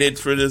excited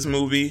for this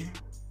movie?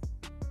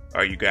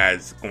 Are you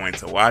guys going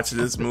to watch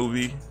this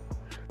movie?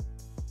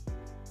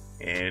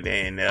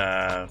 And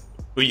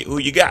who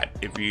you got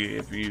if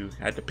you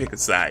had to pick a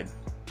side?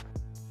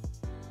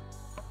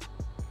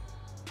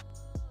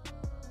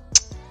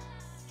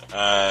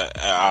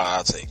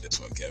 I'll take this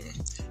one, Kevin.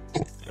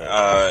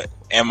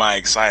 Am I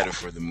excited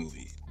for the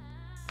movie?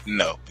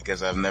 No,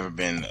 because I've never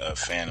been a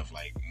fan of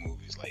like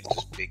movies like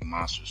just big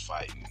monsters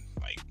fighting.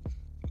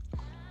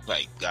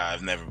 Like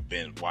I've never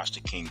watched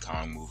a King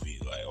Kong movie.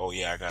 Like, oh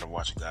yeah, I gotta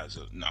watch a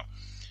Godzilla. No,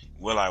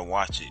 will I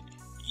watch it?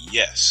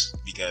 Yes,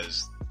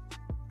 because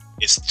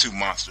it's 2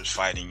 monsters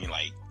fighting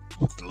like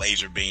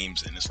laser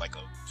beams, and it's like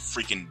a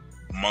freaking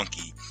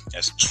monkey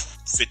that's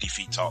 50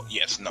 feet tall.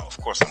 Yes, no, of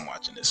course I'm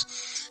watching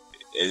this.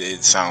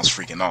 It sounds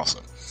freaking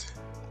awesome.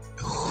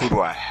 Who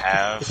do I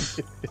have?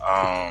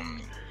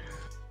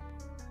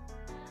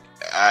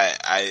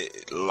 I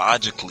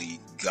logically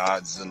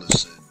Godzilla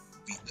should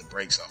beat the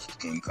brakes off of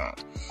King Kong,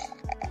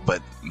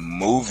 but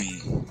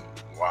movie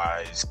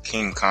wise,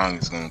 King Kong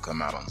is going to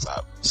come out on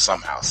top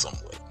somehow, some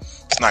way.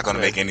 It's not going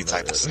to make any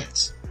type of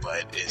sense,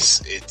 but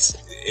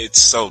it's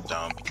so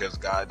dumb because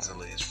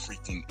Godzilla is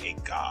freaking a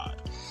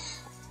god.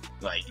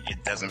 Like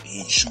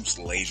he shoots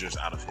lasers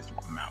out of his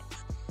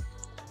mouth.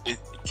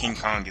 King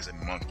Kong is a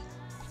monkey.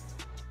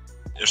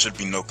 There should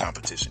be no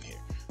competition here,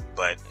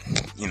 but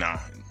you know.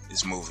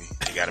 This movie,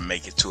 you got to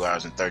make it 2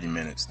 hours and 30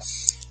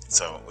 minutes,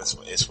 so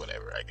it's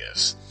whatever, I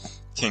guess.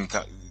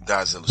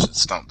 Godzilla should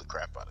stomp the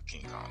crap out of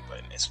King Kong, but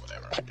it's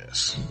whatever, I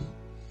guess.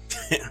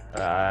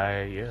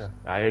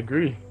 I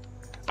agree.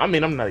 I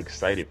mean, I'm not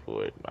excited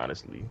for it,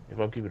 honestly. If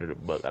I'm keeping it a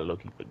buck, I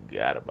low-key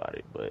forgot about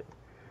it, but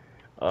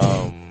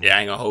yeah,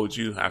 I ain't gonna hold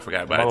you. I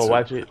forgot about it. I'm gonna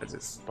watch it,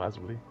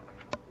 possibly.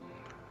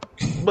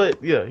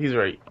 But yeah, he's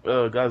right.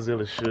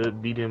 Godzilla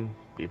should beat him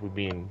if we're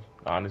being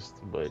honest,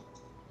 but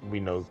we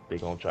know they're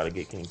gonna try to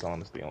get King Kong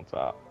to stay on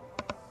top.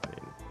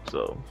 And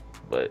so,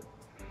 but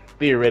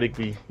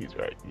theoretically, he's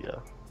right. Yeah,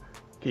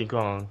 King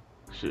Kong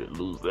should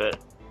lose that,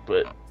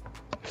 but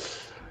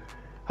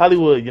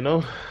Hollywood, you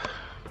know.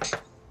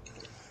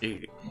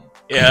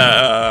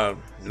 Yeah,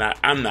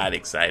 I'm not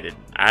excited.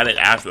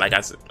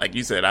 Like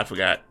you said, I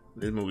forgot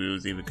this movie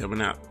was even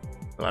coming out.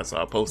 So I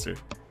saw a poster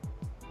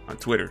on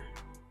Twitter.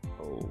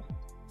 Oh,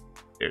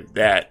 there's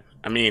that.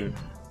 I mean,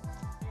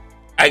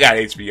 I got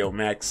HBO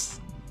Max.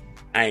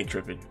 I ain't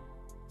tripping.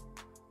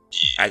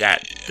 I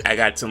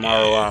got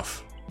tomorrow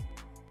off.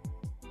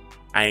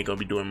 I ain't gonna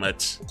be doing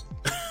much,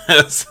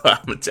 so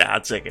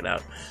I'll check it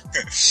out.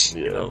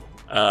 You know,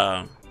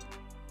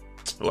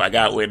 I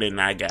got with it, and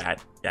I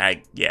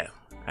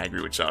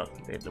agree with y'all.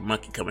 The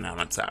monkey coming out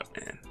on top,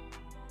 man.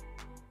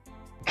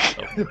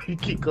 So. You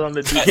keep calling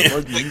the dude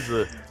monkey.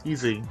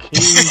 He's a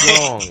King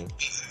Kong.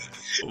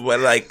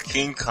 But like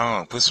King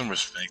Kong, put some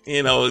respect.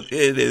 You know,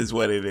 it is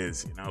what it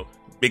is. You know,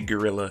 big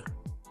gorilla.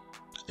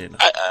 You know.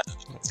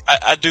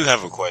 I do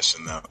have a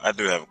question though.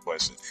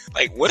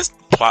 Like, what is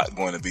the plot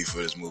going to be for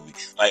this movie?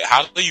 Like,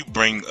 how do you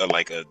bring a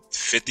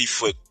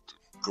 50-foot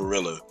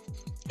gorilla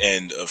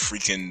and a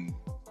freaking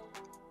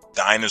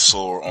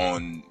dinosaur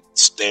on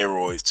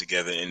steroids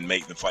together and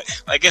make them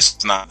fight? I guess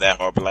it's not that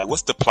hard, but like,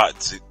 what's the plot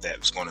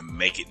that's going to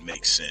make it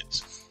make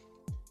sense?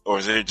 Or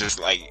is it just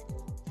like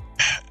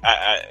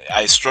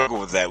I struggle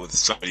with that with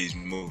some of these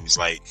movies.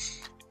 Like,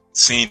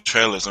 seeing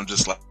trailers, I'm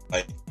just like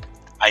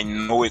I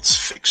know it's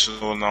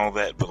fictional and all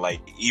that, but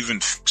like even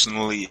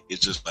fictionally,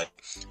 it's just like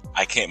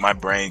my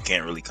brain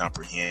can't really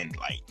comprehend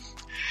like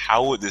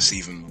how would this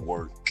even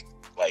work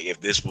Like,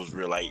 if this was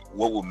real, like,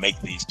 what would make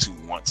these two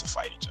want to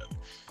fight each other?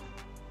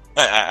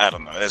 I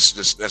don't know. That's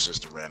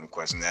just a random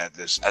question. I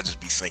just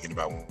be thinking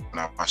about when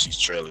I watch these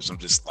trailers. I'm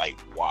just like,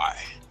 why?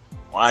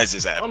 Why is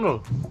this I happening?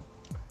 don't know.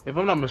 If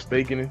I'm not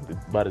mistaken,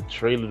 by the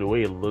trailer, the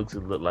way it looked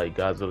like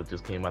Godzilla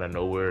just came out of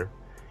nowhere,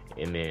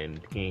 and then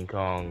King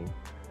Kong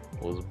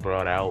was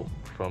brought out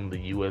from the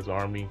U.S.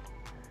 Army,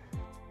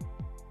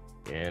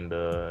 and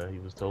he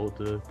was told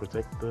to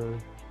protect the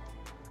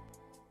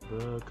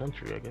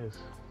country, I guess.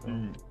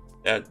 So,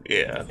 Yeah.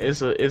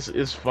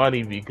 It's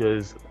funny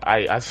because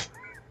I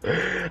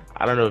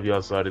don't know if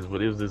y'all saw this,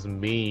 but it was this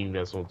meme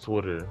that's on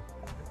Twitter,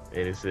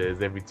 and it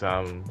says every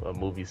time a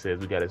movie says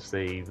we gotta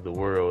save the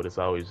world, it's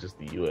always just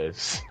the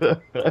U.S.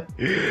 And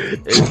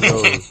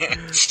so,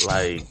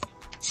 like,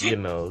 you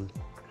know,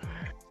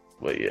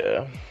 but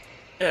yeah.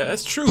 Yeah,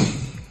 that's true.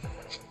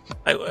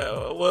 Like,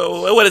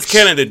 well, what is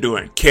Canada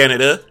doing?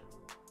 Canada,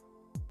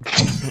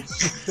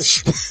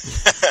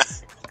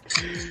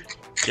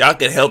 y'all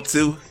can help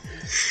too.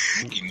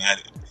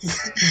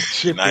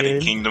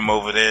 United Kingdom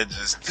over there,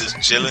 just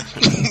chilling.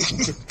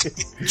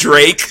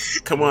 Drake,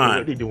 come What are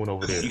on, they doing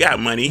over there? you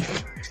got money.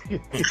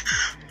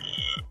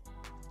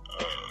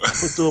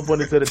 Put 2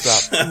 abundance at the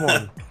top. Come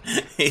on.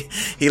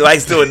 he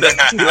likes doing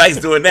that. He likes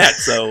doing that.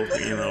 So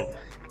you know.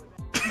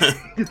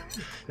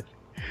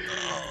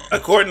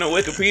 According to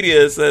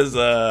Wikipedia, it says,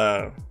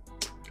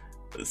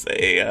 let's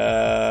say,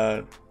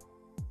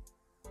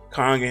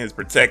 Kong and his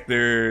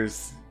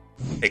protectors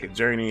take a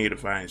journey to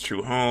find his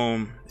true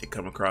home. They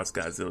come across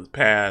Godzilla's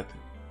path,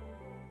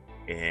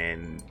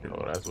 and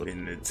that's what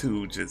the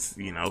two just,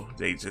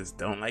 they just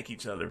don't like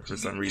each other for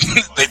some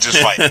reason. They just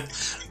fight.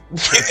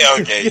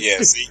 Okay,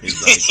 yeah, see?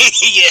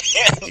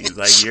 He's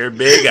like, you're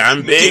big,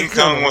 I'm big. King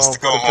Kong wants to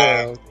go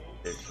home.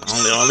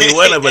 Only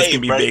one of us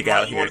can be bro, big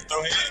out here.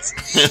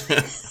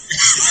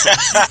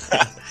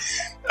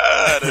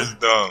 That's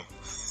dumb.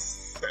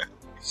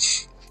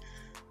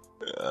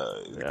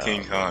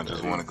 King Kong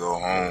just want to go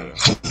home.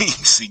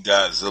 See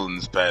Godzilla in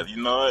his path. You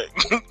know what?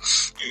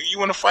 You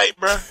want to fight,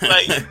 bro?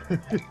 Like,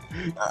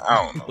 I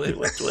don't know.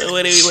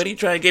 What are you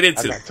trying to get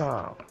into? I got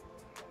time.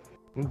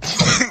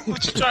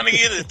 What you trying to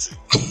get into?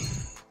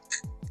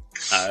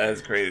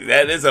 That's crazy.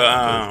 That is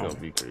That's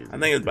gonna be crazy. I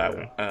think it's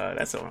by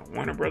that's a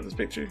Warner Brothers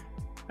picture,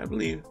 I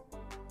believe.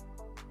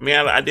 I mean,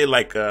 I did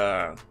like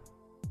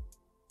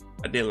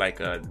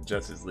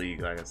Justice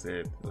League, like I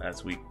said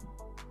last week.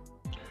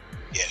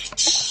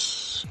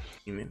 Yes.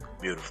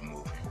 Beautiful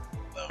movie.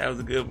 That was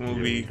a good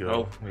movie.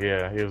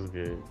 Yeah, it was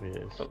good.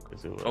 Yes,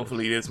 it was.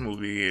 Hopefully this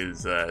movie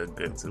is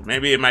good too.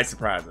 Maybe it might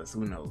surprise us.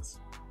 Who knows?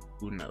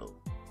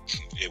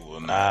 It will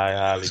not. I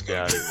highly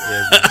doubt it.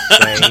 It's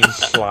the same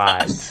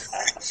plot.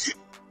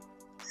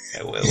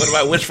 What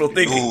about wishful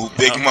thinking? Ooh,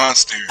 big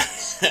monster.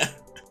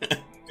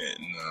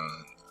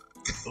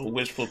 No.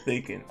 Wishful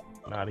thinking.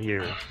 Not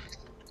here.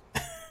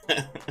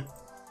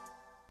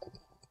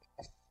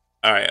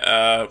 All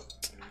right.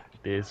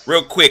 This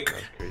real quick,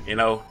 we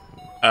got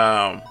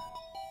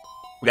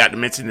to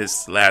mention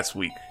this last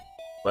week,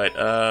 but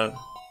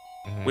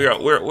we're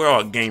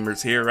all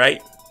gamers here, right?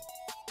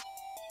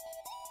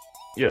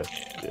 Yeah.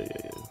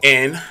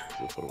 And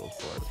For the most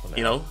part,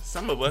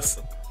 some of us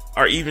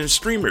are even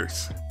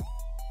streamers.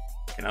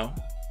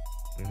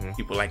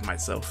 People like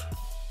myself,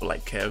 people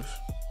like Kev.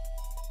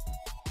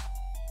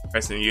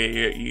 Preston,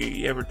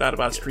 you ever thought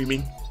about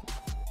streaming?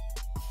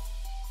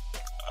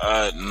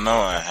 No,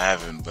 I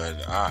haven't,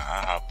 but I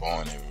hop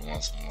on every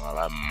once in a while.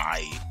 I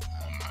might,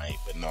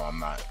 but no, I'm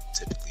not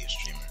typically a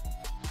streamer.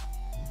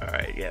 All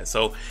right, yeah.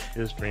 So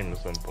you'll stream at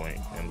some point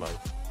in life.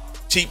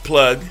 Cheap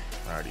plug.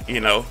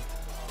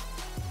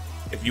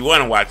 If you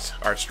want to watch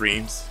our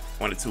streams,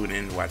 want to tune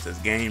in and watch us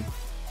game,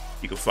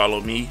 you can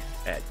follow me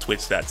at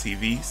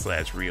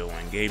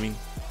twitch.tv/Rio1Gaming.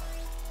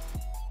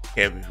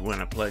 Kev, if you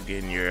want to plug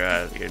in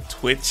your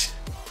Twitch.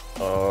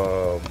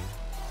 Hold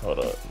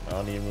up. I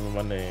don't even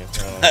remember my name.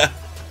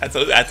 I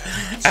told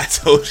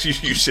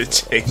you should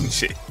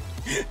change it.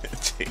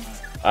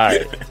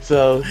 Alright,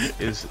 so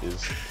it's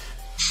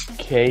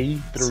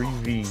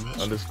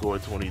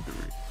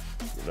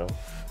K3V_23.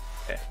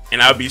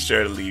 And I'll be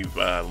sure to leave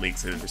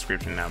links in the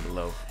description down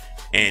below.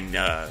 And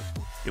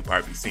you'll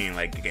probably be seeing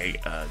like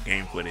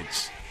game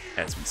footage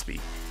as we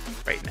speak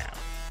right now.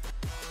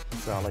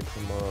 Sound like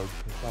some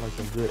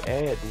good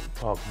ad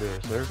talk there,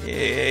 sir.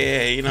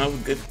 Yeah.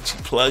 Good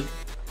cheap plug.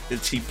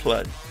 Good cheap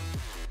plug.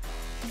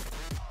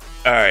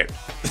 All right.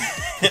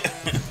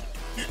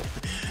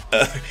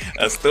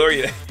 A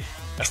story that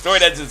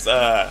just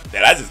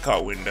that I just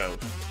caught wind of.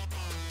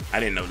 I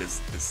didn't know this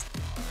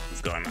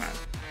was going on.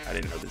 I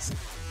didn't know this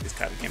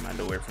kind of came out of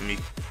nowhere for me.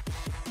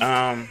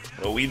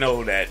 Well, we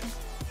know that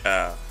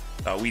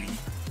Weedy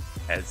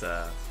has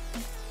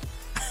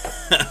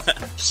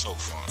so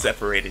fun.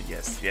 separated.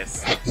 Yes, she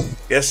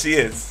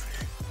is.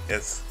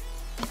 Yes,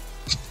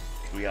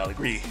 we all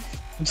agree.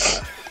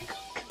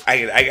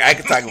 I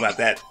could talk about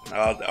that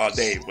all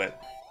day,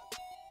 but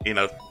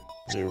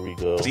here we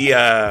go. She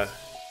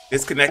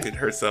disconnected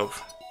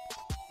herself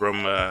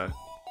from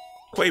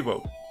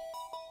Quavo.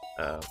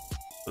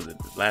 was it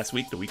last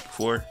week, the week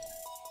before?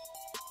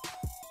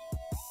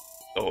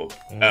 So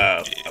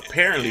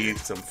apparently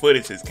some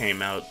footage has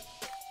came out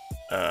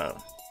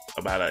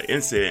about an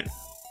incident,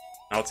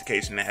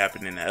 altercation that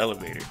happened in the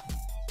elevator.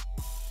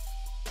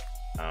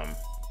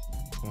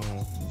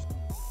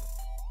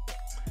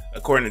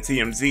 According to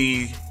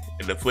TMZ,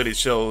 the footage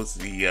shows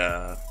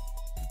the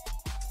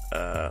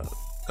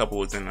couple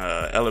was in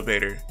an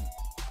elevator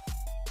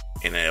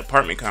in an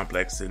apartment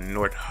complex in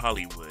North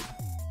Hollywood.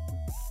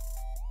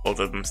 Both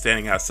of them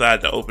standing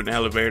outside the open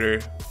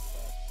elevator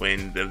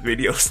when the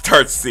video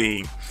starts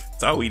seeing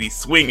Saweetie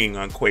swinging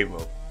on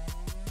Quavo.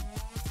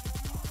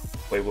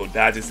 Quavo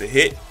dodges a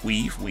hit,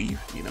 weave,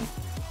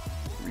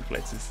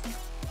 reflexes.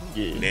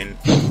 Yeah. And then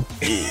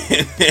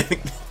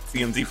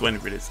TMZ funny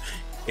for this.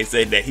 They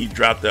said that he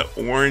dropped the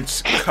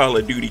orange Call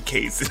of Duty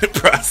case in the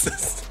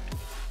process.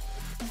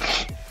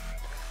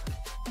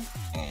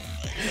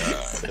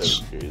 That's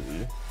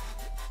crazy.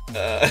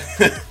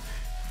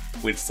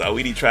 Which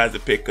Saweetie tries to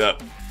pick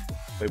up.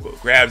 Quavo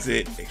grabs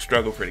it. They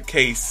struggle for the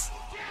case.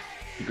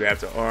 He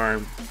grabs her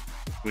arm,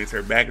 swings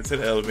her back into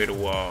the elevator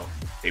wall.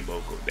 They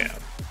both go down.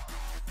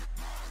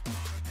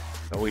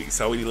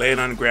 Saweetie laying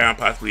on the ground,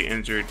 possibly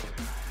injured.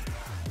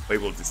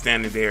 Quavo just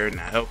standing there,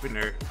 not helping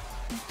her.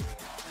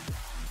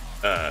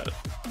 The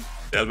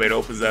elevator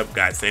opens up,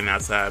 guy's standing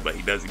outside, but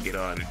he doesn't get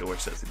on. The door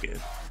shuts again.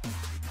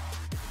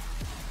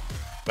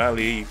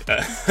 Finally,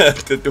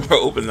 the door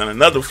opens on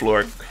another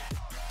floor.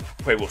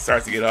 Quavo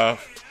starts to get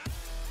off.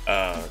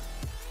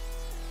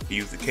 He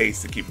used the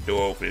case to keep the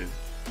door open.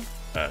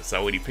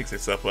 Saweetie picks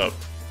herself up,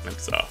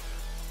 limps off.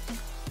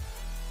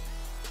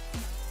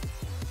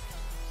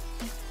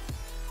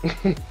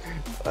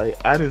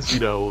 I didn't see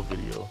the whole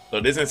video.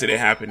 So this incident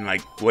happened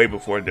like way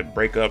before the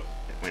breakup.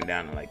 It went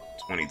down in like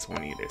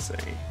 2020, they're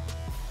saying.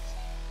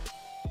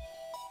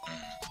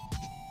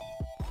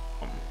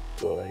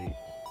 So, like,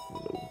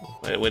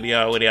 What do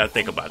y'all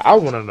think about that? I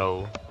want to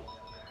know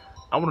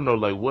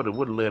like what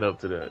led up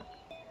to that.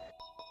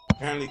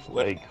 Apparently,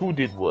 Like who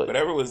did what?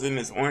 whatever was in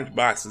this orange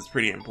box was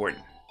pretty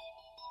important.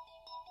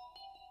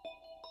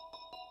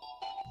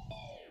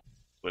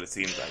 What it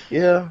seems like.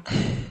 Yeah.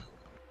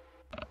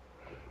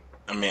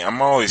 I mean,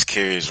 I'm always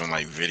curious when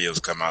like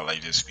videos come out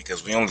like this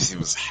because we only see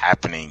what's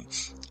happening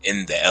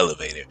in the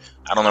elevator.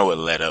 I don't know what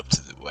led up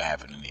to what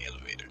happened in the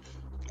elevator.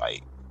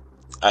 Like,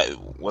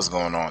 what's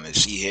going on? Did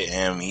she hit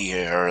him? He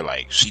hit her?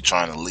 Like, she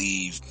trying to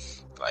leave?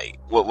 Like,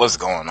 what's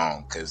going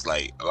on? Because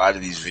like a lot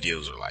of these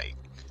videos are like,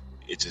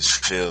 it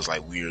just feels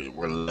like we're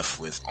left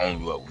with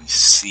only what we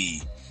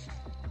see,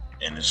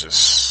 and it's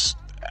just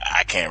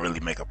I can't really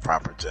make a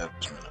proper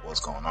judgment of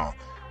what's going on.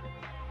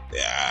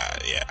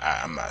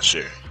 I'm not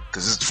sure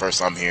because this is the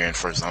first I'm hearing,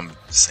 first I'm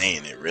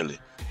saying it really.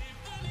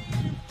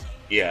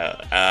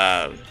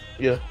 Yeah.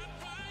 Yeah.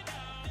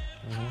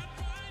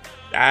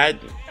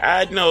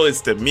 I know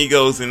it's the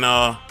Migos and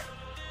all,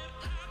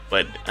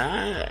 but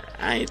I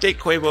ain't think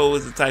Quavo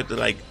was the type to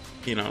like,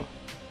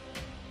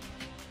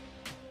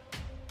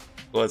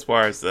 go as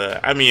far as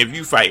I mean, if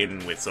you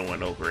fighting with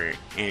someone over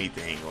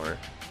anything, or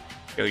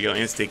your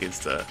instinct is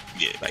to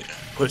like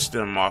push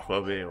them off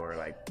of it or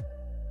like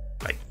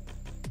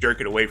jerk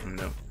it away from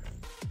them.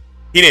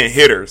 He didn't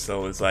hit her,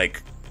 so it's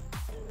like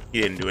he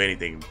didn't do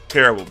anything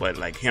terrible, but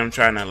like him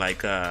trying to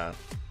like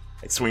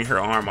swing her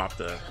arm off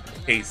the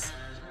case,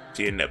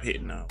 she ended up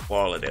hitting the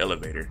wall of the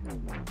elevator.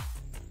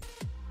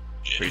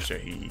 Pretty sure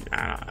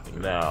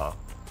Now,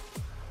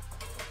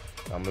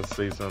 I'm gonna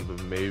say something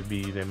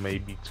that may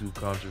be too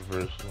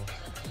controversial.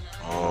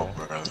 Oh,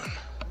 brother.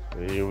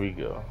 Here we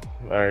go.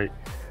 Alright.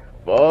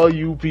 For all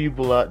you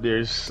people out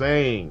there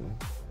saying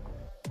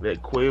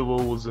that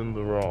Quavo was in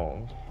the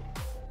wrong,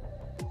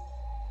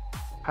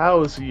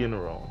 how is he in the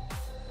wrong?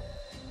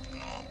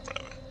 Oh,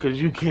 brother.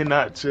 Because you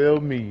cannot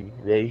tell me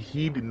that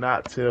he did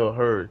not tell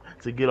her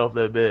to get off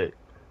that bed.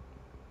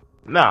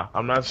 Nah,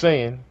 I'm not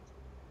saying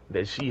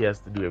that she has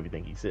to do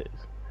everything he says.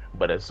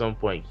 But at some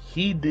point,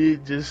 he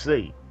did just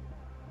say,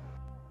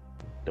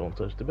 don't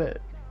touch the bed.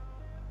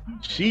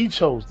 She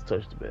chose to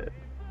touch the bed.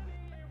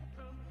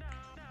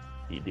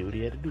 He did what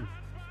he had to do.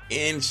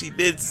 and she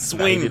did Nah,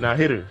 swing. he did not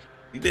hit her.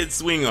 He did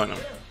swing on him.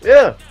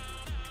 Yeah.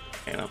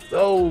 You know,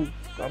 So,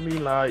 I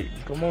mean, like,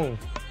 come on.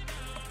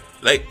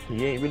 like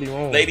He ain't really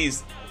wrong.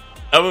 ladies,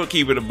 I'm gonna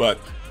keep it a buck.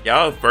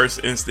 Y'all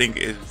first instinct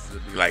is to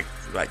like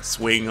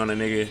swing on a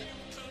nigga.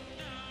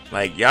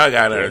 Like y'all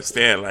gotta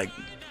understand. Like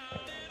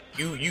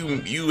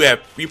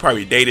you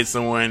probably dated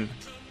someone.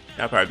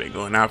 Y'all probably been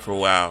going out for a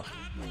while,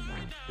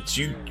 but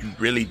you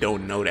really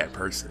don't know that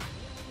person.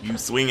 You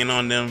swinging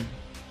on them.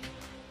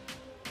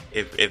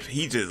 If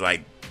he just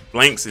like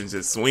blanks and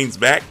just swings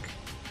back,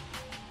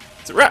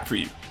 it's a wrap for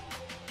you.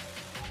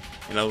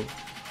 You know.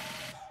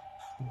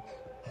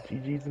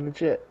 GG's in the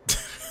chat.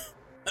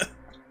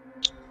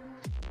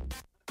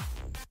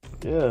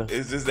 Yeah.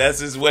 That's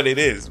just what it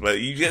is. But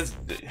you just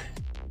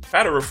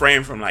try to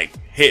refrain from like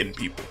hitting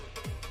people.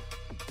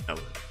 You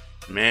know,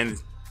 man,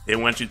 they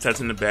want you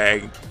touching the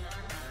bag.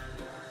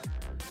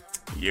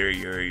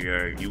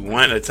 you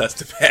want to touch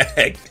the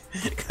bag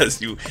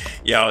because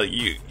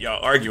y'all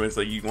arguing,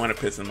 so you want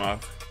to piss him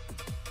off.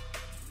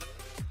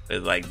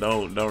 It's like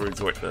don't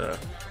resort to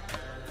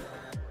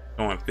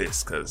going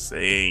fists because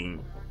they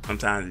ain't.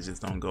 Sometimes it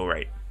just don't go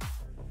right.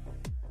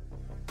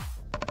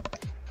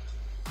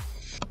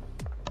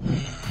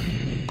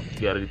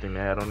 You got anything to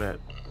add on that?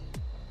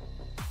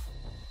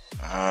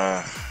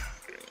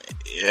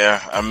 Yeah.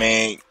 I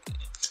mean,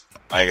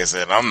 like I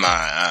said, I'm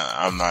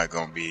not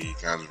gonna be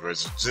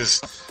controversial.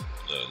 Just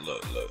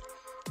look.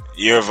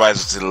 Your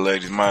advice to the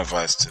ladies, my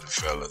advice to the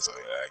fellas,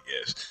 I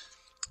guess.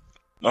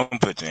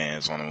 Don't put your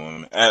hands on a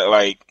woman.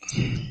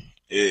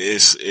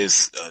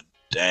 It's a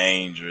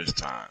dangerous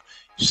time.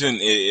 You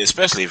shouldn't,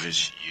 especially if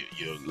it's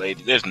your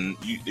lady.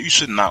 You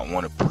should not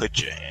want to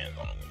put your hands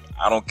on a woman.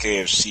 I don't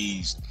care if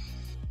she's.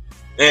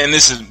 And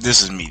this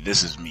is me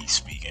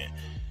speaking.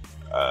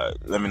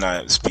 Let me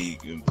not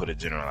speak and put a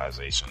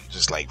generalization.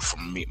 Just like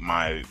from me,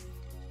 my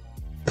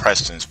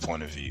Preston's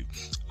point of view,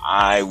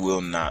 I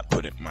will not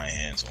put my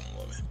hands on a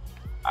woman.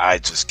 I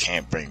just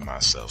can't bring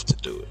myself to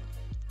do it.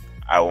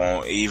 I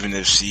won't, even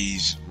if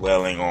she's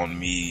welling on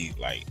me.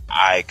 Like,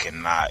 I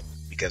cannot,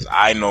 because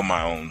I know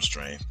my own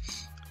strength.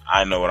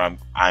 I know what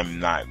I'm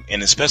not,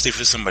 and especially if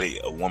it's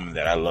a woman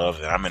that I love,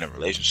 that I'm in a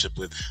relationship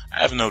with,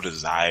 I have no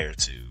desire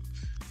to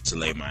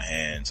lay my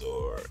hands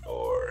or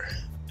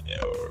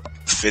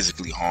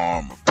physically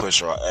harm or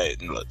push her.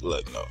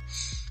 Look, no.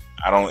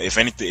 I don't. If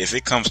anything, if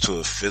it comes to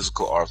a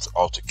physical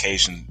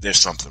altercation, there's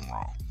something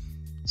wrong.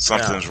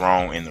 Something's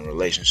wrong in the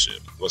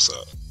relationship. What's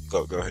up?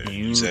 Go ahead.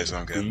 You said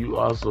something. Do you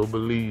also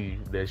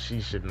believe that she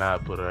should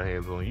not put her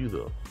hands on you,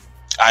 though?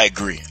 I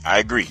agree.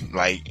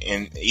 Like,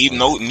 and even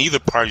though neither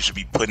party should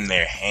be putting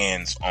their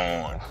hands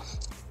on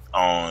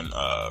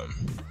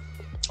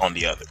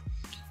the other.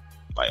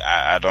 Like,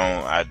 I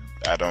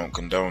don't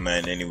condone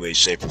that in any way,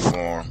 shape, or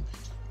form,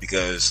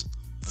 because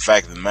the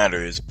fact of the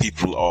matter is,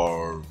 people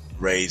are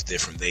raised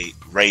different. They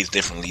raised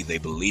differently. They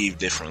believe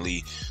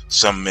differently.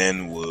 Some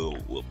men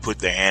will put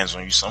their hands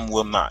on you. Some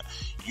will not.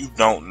 You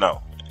don't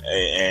know,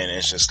 and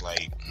it's just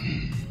like.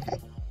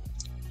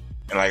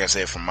 And like I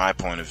said, from my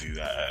point of view,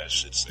 I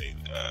should say,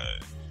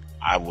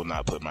 I will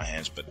not put my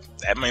hands, but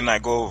that may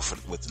not go over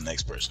with the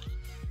next person.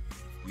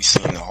 We've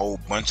seen a whole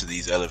bunch of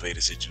these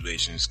elevated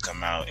situations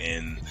come out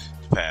in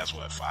the past,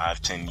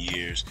 5-10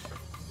 years,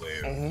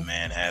 where a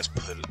man has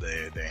put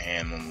their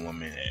hand on a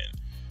woman, and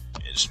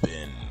it's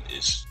been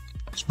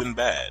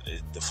bad.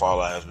 The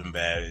fallout has been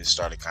bad. It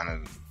started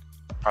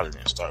probably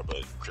didn't start,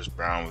 but Chris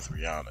Brown with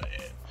Rihanna,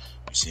 and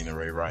we've seen the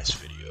Ray Rice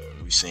video,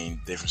 and we've seen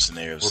different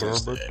scenarios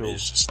since then.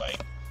 It's just like,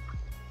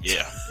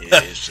 yeah,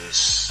 it's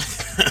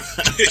just.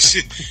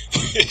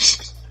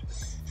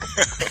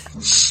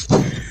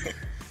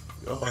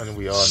 And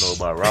we all know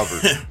about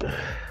Robert.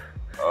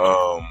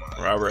 Oh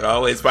my! Robert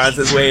always finds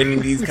his way in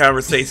these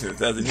conversations,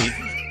 doesn't he?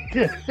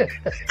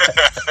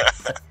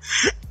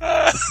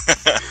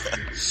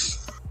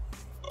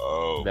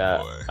 Oh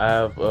now, boy! I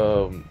have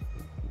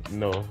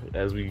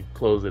as we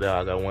close it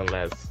out, I got one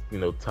last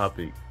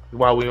topic.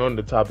 While we're on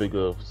the topic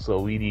of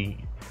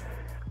Saweetie,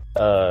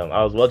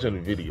 I was watching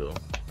a video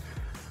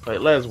like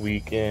last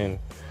week, and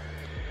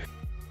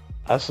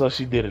I saw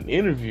she did an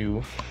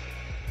interview,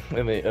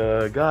 and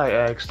the guy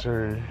asked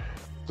her,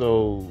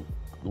 so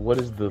what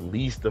is the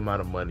least amount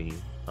of money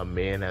a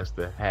man has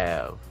to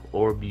have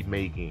or be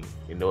making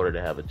in order to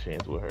have a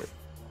chance with her?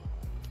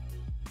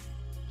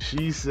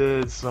 She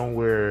said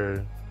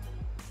somewhere,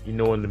 in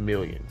the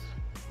millions.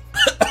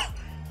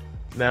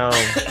 Now,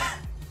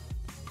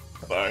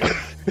 Sorry.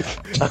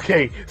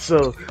 okay,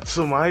 so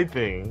my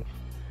thing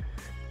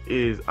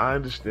is, I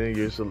understand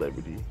you're a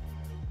celebrity.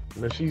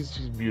 She's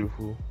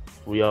beautiful.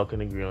 We all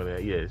can agree on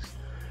that, yes.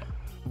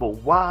 But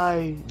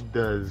why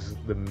does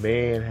the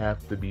man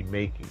have to be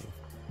making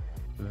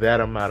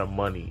that amount of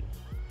money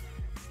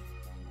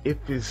if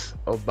it's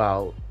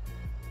about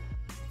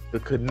the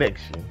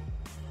connection,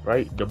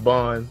 right? The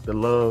bond, the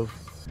love.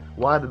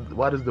 Why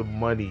does the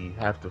money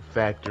have to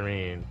factor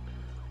in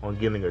on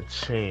getting a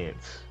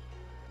chance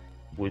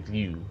with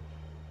you?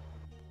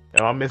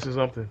 Am I missing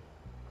something?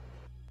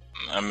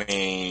 I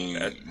mean,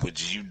 would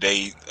you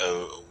date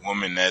a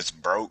woman that's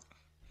broke?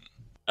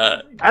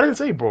 I didn't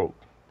say broke.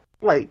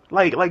 Like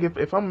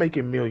if I'm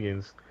making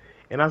millions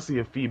and I see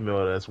a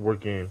female that's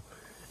working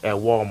at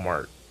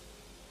Walmart,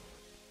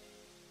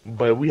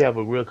 but we have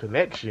a real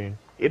connection,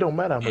 it don't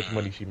matter how much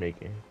money she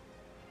making.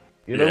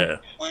 Yeah.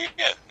 Well,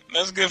 yeah,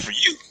 that's good for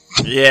you.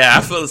 Yeah,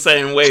 I feel the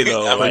same way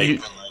though. I Like,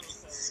 mean,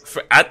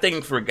 I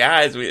think for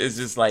guys, it's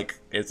just like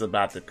it's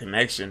about the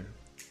connection.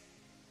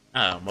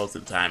 Most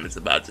of the time, it's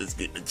about just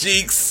getting the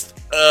cheeks.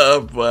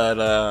 But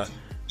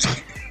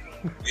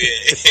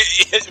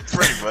yeah,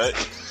 pretty much.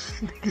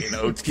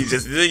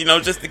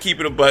 Just to keep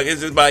it a buck, it's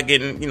just about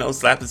getting,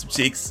 slapping some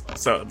cheeks.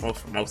 So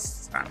most of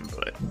the time,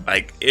 but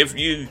like if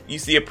you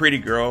see a pretty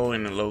girl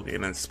in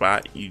a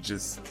spot,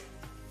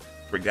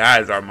 for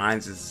guys, our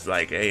minds is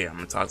like, hey, I'm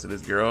gonna talk to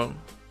this girl,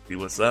 see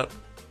what's up.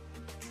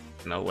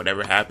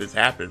 Whatever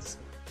happens.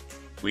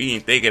 We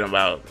ain't thinking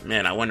about,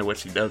 man, I wonder what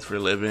she does for a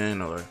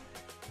living, or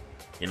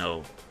You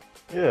know,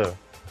 Yeah.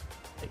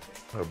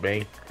 Her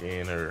bank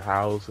and her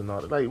house and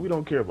all that. Like, we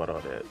don't care about all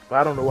that. But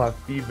I don't know why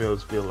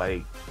females feel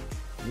like,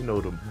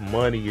 the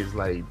money is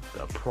like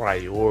a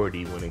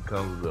priority when it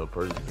comes to a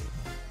person.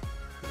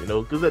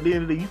 Because at the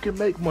end of the day, you can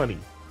make money.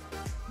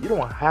 You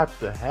don't have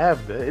to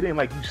have that. It ain't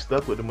like you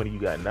stuck with the money you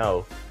got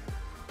now.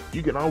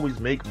 You can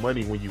always make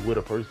money when you with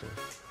a person.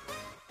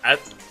 I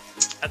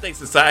think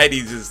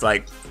society just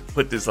like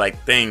put this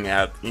like thing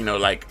out.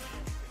 Like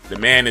the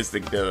man is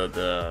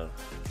the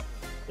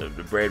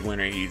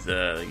breadwinner. He's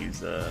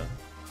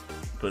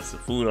puts the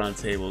food on the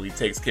table. He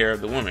takes care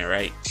of the woman,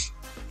 right?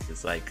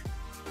 It's like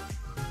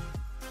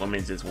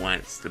women just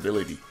want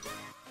stability.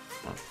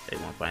 They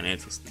want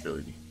financial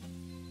stability.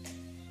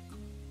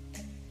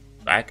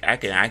 I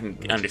can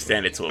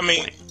understand it to a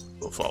point.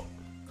 To a fault.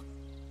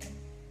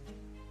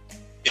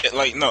 Yeah,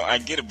 like, no, I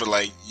get it, but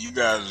like you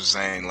guys are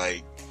saying,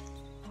 like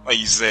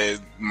you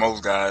said,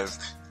 most guys.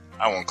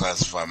 I won't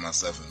classify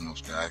myself as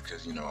most guys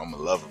because I'm a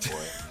lover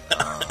boy.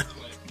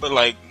 But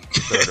like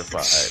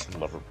certified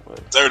lover boy.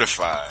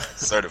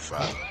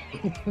 Certified.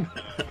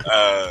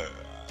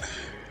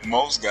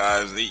 Most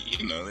guys, they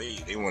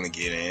want to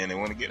get in, they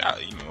want to get out.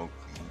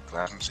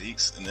 Clap some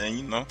cheeks, and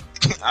then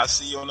I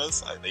see you on the other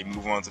side. They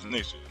move on to the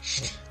next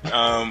shit.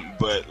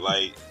 But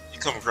like you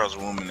come across a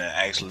woman that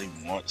actually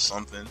wants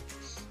something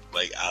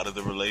like out of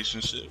the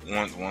relationship,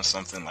 wants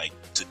something like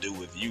to do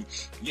with you.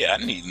 Yeah,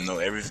 I need to know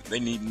everything. They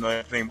need to know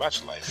everything about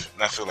your life.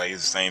 And I feel like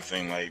it's the same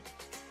thing. Like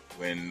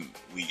when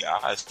we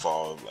guys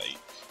fall, like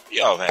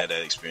y'all have had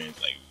that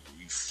experience. Like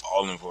we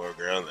falling for a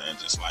girl and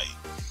just like,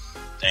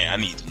 dang, I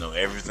need to know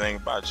everything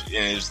about you.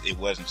 And it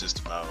wasn't just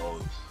about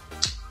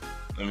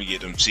let me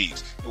get them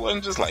cheeks. It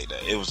wasn't just like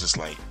that. It was just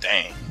like,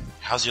 dang,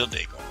 how's your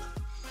day going?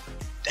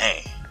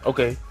 Dang.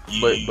 Okay,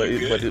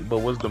 but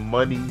was the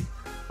money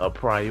a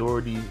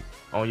priority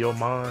on your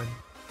mind?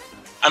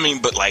 I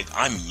mean, but like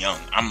I'm young.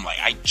 I'm like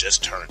I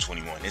just turned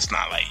 21. It's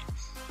not like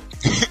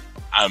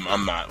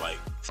I'm not like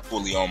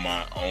fully on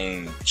my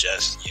own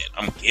just yet.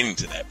 I'm getting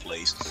to that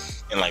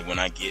place. And like when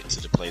I get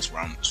to the place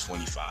where I'm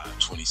 25,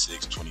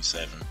 26,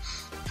 27,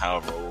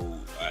 however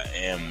old I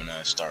am when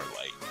I start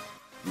like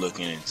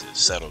looking to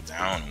settle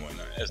down and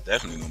whatnot, that's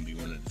definitely going to be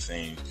one of the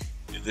things.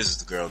 If this is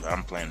the girl that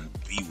I'm planning to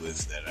be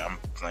with, that I'm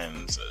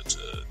planning to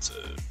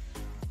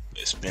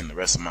spend the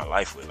rest of my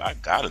life with, I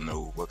gotta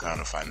know what kind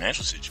of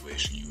financial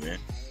situation you in,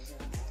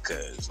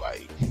 because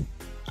like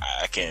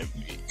I can't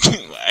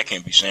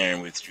be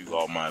sharing with you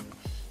all my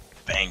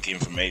bank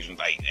information,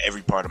 like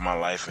every part of my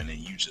life, and then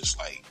you just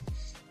like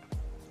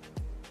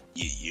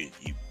you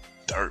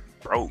dirt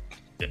broke,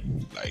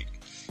 like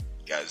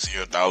you got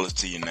 $0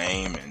 to your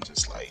name, and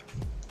just like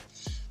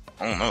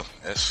I don't know.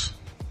 That's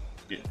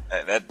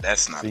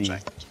not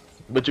attractive.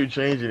 But you're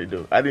changing it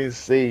though. I didn't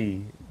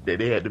say that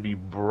they had to be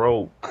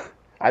broke.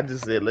 I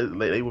just said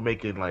they were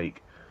making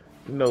like,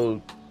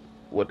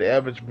 what the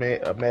average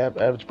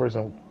average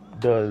person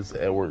does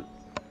at work.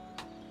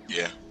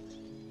 Yeah.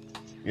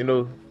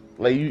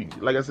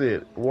 Like I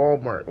said,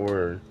 Walmart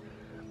or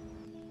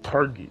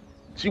Target.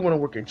 She want to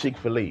work at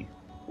Chick-fil-A,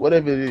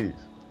 whatever it is.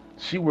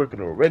 She working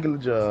a regular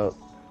job,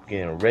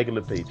 getting a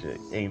regular paycheck.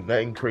 Ain't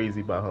nothing crazy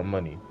about her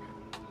money.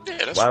 Yeah,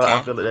 that's Why fine.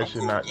 I feel like that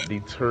should not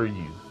deter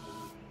you.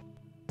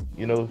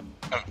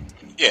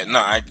 Yeah, no,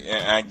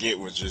 I get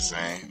what you're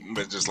saying,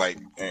 but just like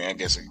I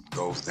guess it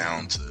goes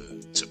down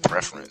to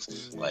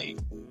preference. Like,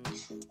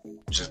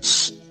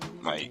 just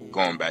like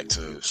going back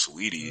to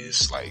Sweetie,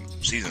 is like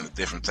she's in a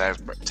different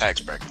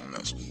tax bracket than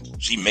us.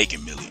 She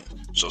making millions,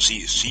 so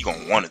she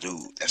gonna want a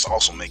dude that's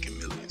also making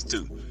millions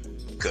too,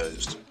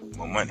 because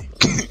more money.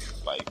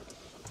 Like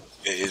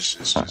it's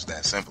just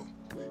that simple.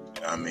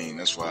 I mean,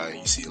 that's why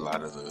you see a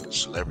lot of the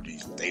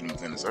celebrities dating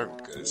within the circle,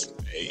 because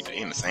they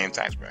in the same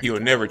tax bracket. You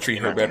will never treat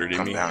her better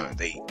than me. Come down and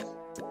date.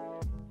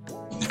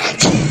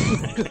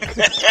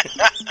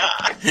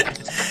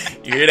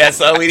 You hear that,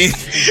 Sweetie?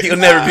 You'll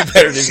never be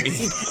better than me.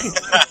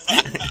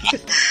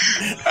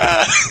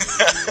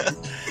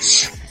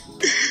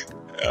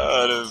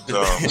 Oh, that's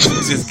dumb.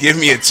 Just give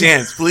me a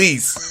chance,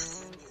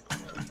 please.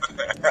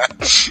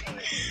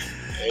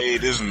 Hey,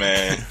 this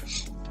man,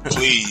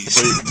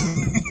 please.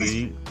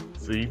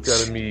 So you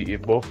telling me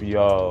if both of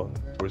y'all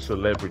were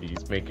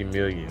celebrities making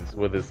millions,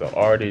 whether it's an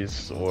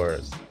artist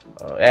or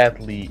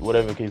athlete,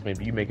 whatever the case may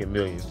be, you making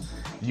millions,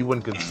 you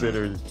wouldn't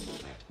consider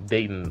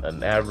dating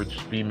an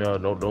average female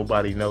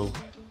nobody know?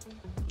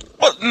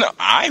 Well, no,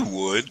 I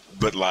would,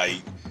 but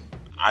like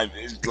I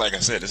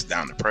said, it's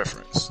down to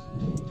preference.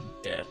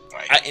 Yeah,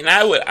 Like,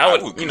 I would,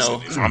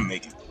 if I'm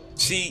making,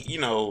 she,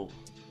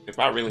 if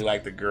I really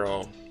like the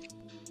girl,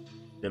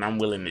 then I'm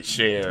willing to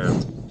share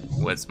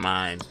what's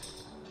mine.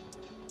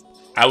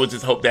 I would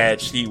just hope that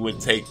she would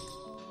take,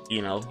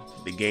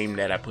 the game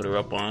that I put her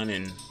up on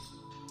and,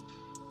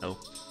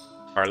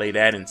 parlay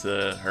that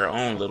into her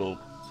own little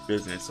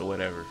business or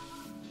whatever.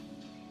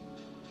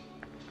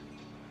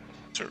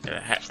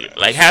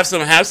 Have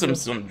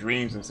some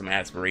dreams and some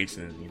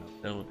aspirations,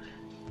 Don't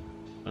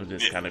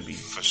just kind of be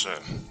for sure.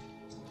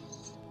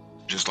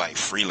 Just like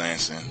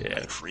freelancing, yeah.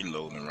 like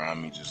freeloading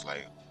around me, just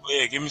like well,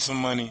 yeah, give me some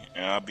money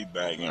and I'll be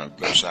back.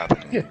 Go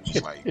shopping. And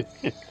just like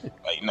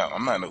no,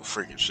 I'm not no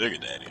freaking sugar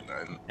daddy.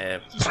 Nothing.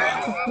 Just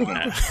like we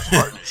gonna be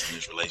partners in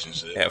this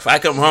relationship. If I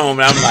come home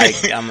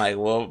and I'm like,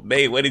 well,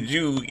 babe, what did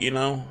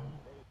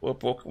what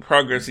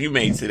progress you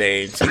made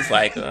today? And she's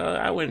like,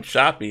 I went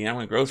shopping. I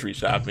went grocery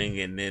shopping,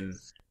 and then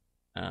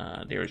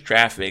there was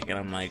traffic, and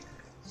I'm like,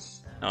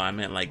 no, I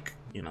meant like,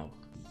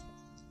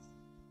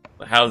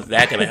 how's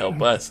that gonna help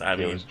us? I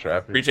mean,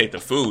 appreciate the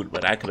food,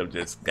 but I could have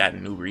just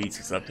gotten Uber Eats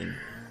or something.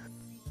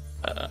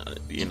 It's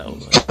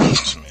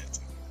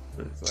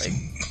like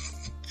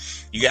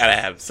you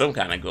gotta have some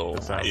kind of goal.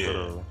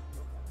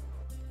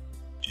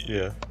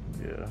 Yeah.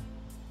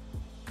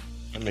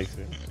 That makes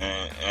sense.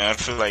 And I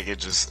feel like it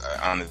just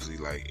honestly,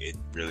 like, it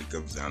really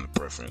comes down to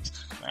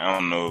preference. I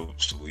don't know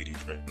Sweetie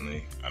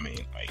personally. I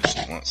mean, like,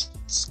 she wants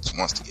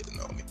to get to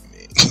know me.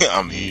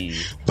 I mean,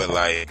 but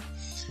like,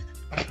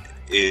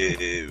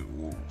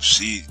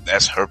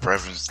 that's her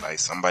preference. Like,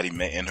 somebody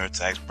in her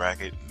tax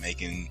bracket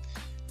making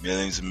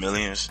millions and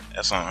millions.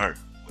 That's on her.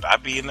 Would I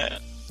be in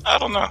that? I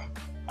don't know.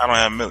 I don't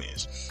have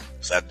millions.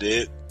 If I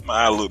did,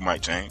 my outlook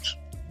might change.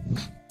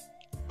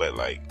 But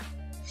like,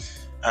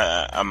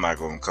 I'm not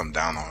going to come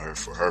down on her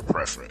for her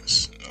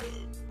preference,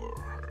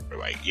 or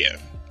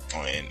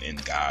in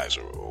guys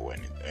or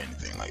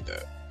anything like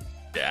that.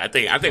 Yeah, I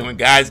think when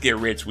guys get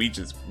rich, we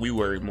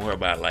worry more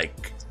about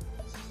like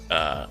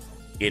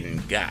getting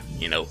got,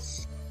 Yeah,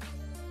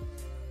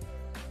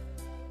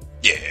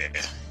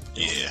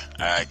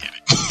 I get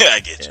it. I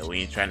get you.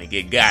 We ain't trying to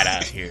get got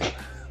out here.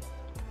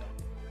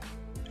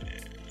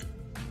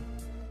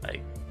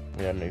 Like,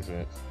 yeah, that makes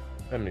sense.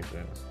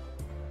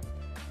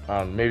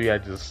 Maybe I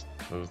just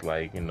was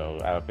like,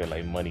 I feel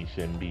like money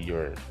shouldn't be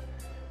your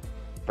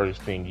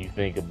first thing you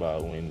think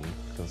about when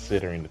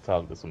considering to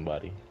talk to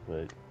somebody.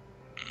 But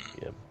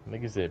yeah,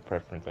 like you said,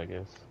 preference, I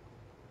guess.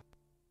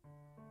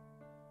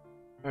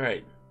 All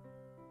right.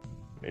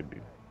 Maybe.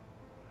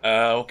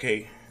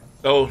 Okay.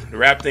 So to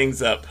wrap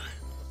things up,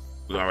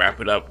 we're gonna wrap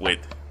it up with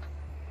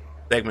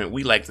a segment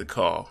we like to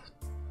call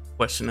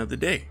Question of the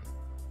Day.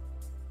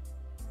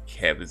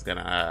 Kev is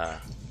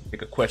gonna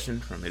pick a question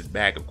from his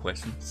bag of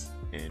questions,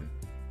 and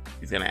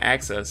he's gonna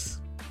ask us.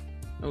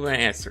 We're gonna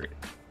answer it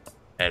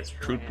as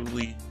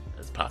truthfully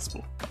as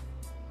possible.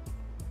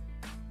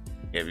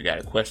 Yeah, we got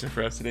a question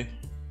for us today.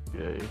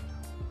 Okay.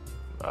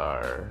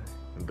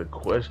 The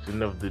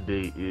question of the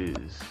day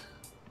is: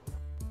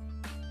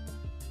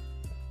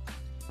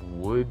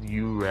 would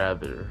you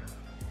rather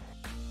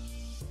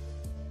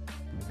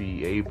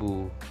be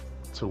able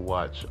to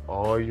watch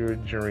all your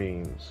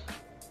dreams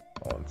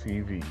on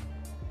TV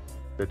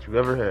that you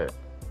ever had,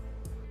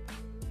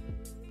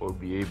 or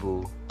be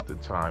able to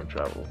time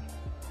travel?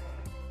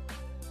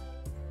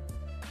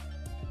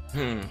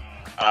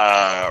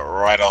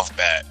 Right off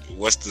bat,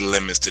 what's the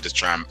limits to the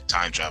time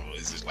travel?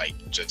 Is it like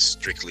just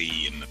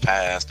strictly in the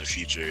past, the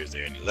future? Is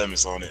there any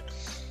limits on it?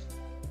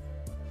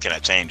 Can I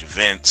change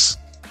events?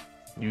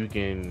 You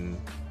can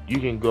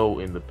go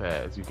in the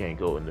past. You can't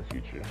go in the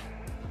future.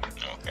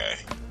 Okay.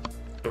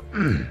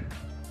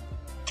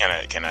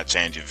 Can I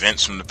change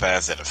events from the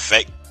past that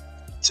affect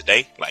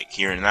today, like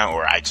here and now,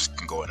 or I just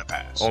can go in the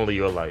past? Only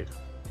your life.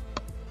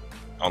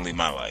 Only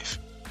my life.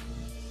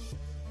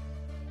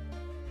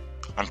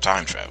 I'm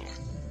time traveling.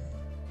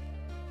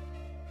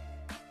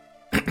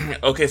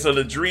 Okay, so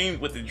the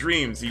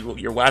dreams,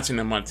 you're watching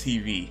them on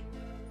TV.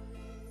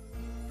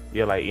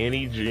 Yeah, like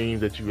any dream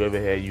that you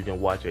ever had, you can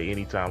watch at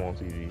any time on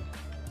TV.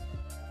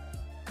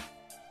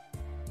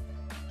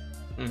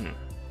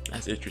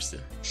 That's interesting.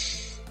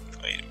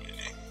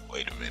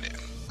 Wait a minute.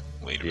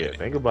 Yeah,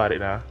 think about it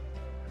now.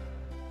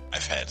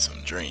 I've had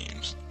some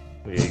dreams.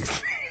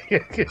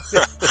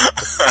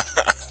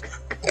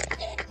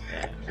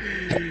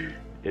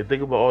 And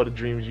think about all the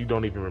dreams you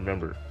don't even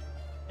remember.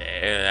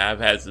 Yeah, I've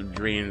had some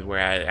dreams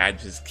where I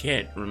just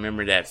can't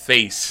remember that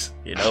face,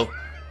 You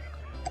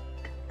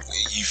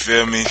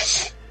feel me?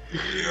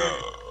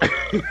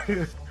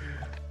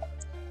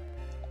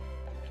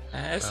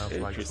 That's Sounds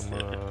interesting.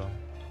 like some,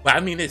 but I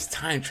mean, it's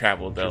time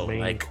travel though.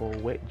 Like,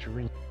 wet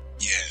dream.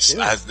 Yes,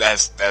 Yeah.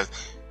 that's.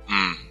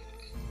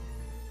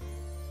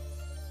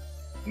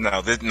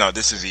 No,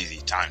 this is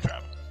easy. Time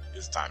travel.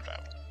 It's time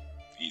travel.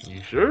 Easy.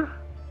 You sure?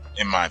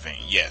 In my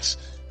opinion, yes.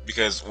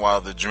 Because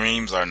while the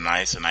dreams are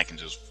nice and I can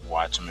just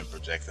watch them and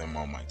project them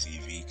on my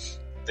TV,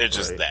 they're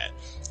just that.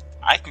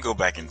 I can go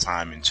back in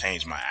time and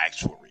change my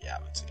actual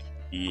reality.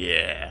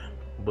 yeah.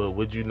 But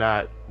would you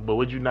not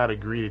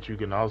agree that you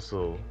can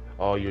also,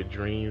 all your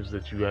dreams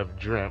that you have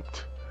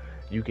dreamt,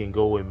 you can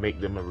go and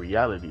make them a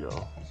reality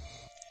though?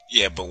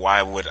 Yeah, but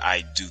why would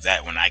I do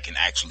that when I can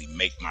actually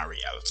make my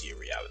reality a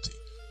reality?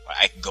 Like,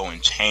 I can go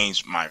and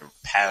change my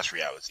past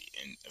reality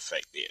and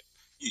affect it.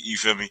 You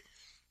feel me?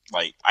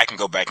 Like, I can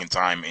go back in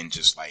time and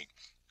just like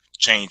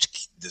change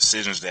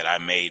decisions that I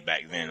made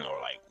back then, or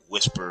like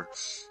whisper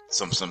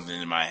something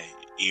in my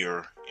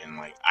ear, and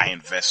like I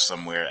invest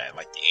somewhere at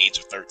like the age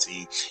of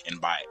 13,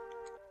 and by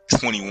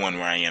 21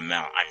 where I am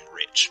now, I'm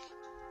rich.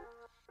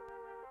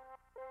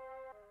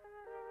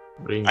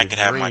 But in I your could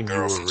have my dream, girl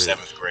you were from rich,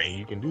 7th and grade.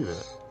 you can do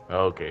that.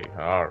 Okay,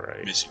 all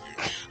right. Miss you.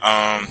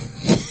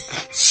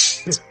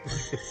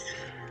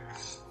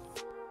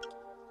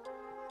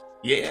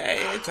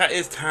 Yeah,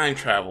 it's time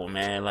travel,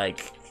 man.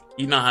 Like,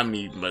 you know how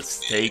many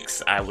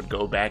mistakes I would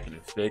go back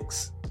and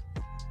fix?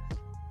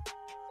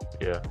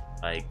 Yeah,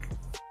 Like,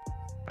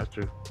 that's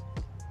true.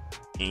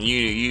 and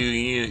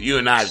you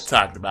and I have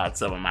talked about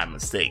some of my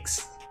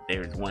mistakes.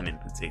 There was one in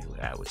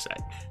particular I wish I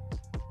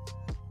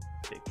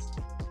fixed.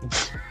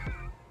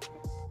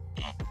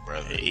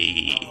 Brother.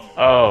 Hey.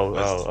 Oh.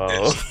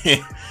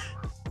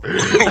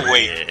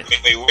 Wait.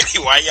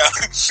 Why y'all?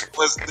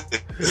 What's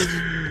this?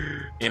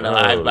 You know,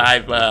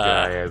 this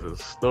guy has a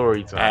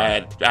story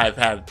time. I've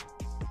had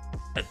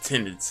a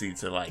tendency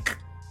to like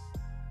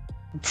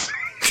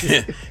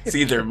it's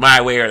either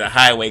my way or the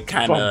highway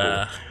kind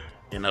of,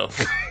 you know.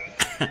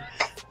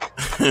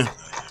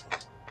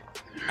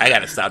 I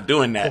gotta stop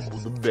doing that. Fumble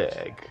the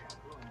bag.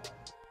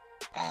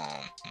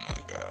 Oh my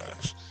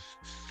gosh.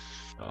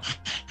 Oh.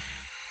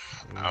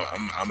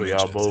 I'm So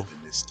y'all interested both-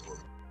 in this story.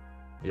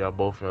 Y'all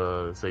both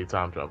say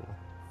time travel.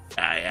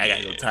 I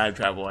gotta go time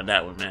travel on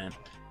that one, man.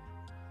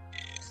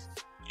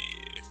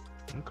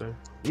 Okay.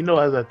 You know,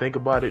 as I think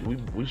about it,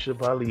 we should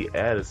probably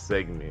add a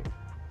segment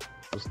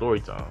for story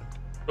time.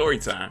 Story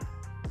time.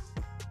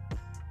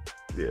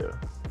 Yeah.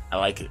 I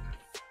like it.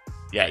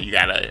 Yeah, you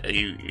gotta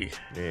you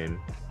And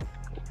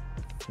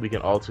we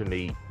can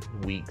alternate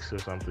weeks or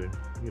something,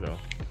 you know.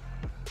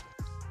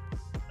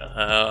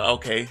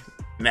 okay.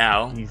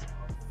 Now, He's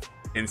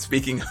and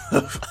speaking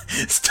of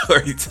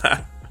story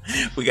time,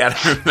 we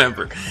gotta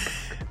remember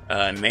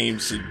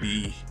names should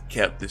be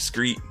kept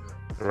discreet.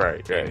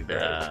 right.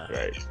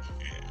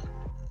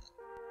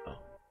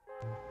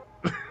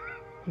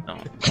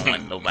 Don't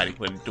want nobody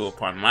putting door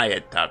upon my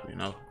head top, you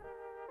know.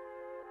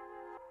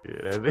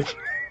 Yeah, that's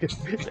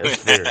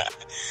fair.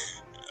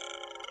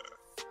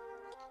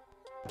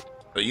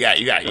 But you got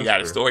a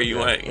fair. story you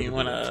Yeah,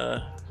 want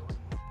to.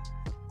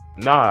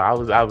 Nah, I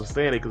was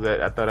saying it because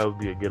I thought that would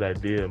be a good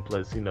idea, and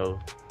plus, you know,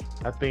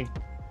 I think,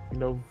 you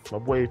know, my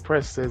boy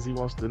Press says he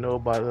wants to know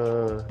about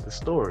the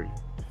story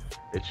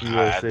that you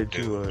said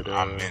you would.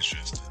 I'm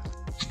interested.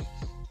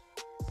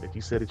 That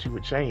you said that you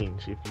would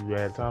change if you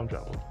had time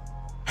travel.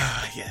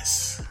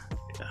 Yes.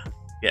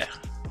 Yeah.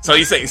 So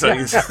you say so.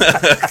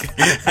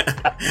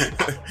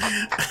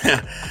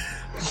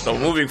 So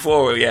moving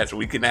forward, yes,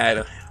 we can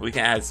add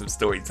some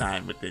story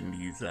time within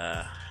these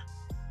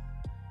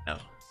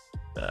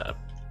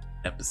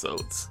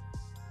episodes.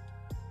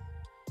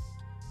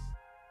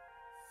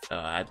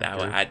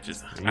 I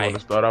just You want to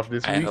start off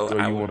this week, or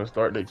you want to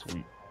start next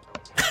week?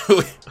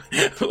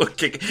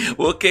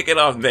 we'll kick it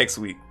off next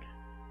week.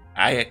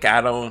 I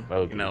don't,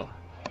 Okay. you know,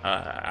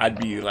 I'd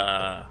be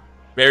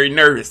very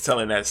nervous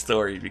telling that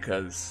story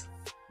because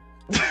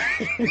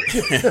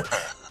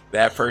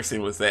that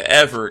person was the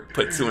ever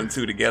put two and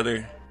two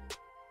together.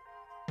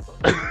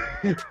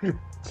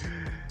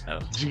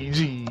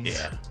 GG's.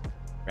 Yeah,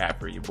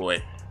 rapper, your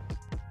boy.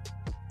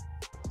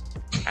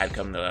 I'd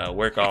come to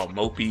work all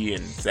mopey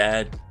and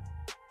sad.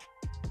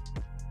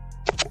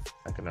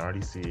 I can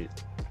already see it.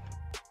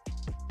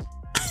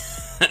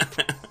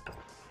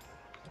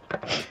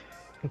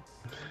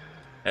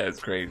 That's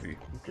crazy.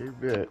 Okay,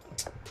 bet.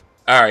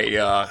 All right,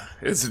 y'all.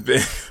 This has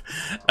been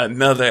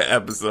another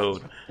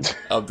episode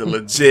of the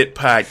LeJit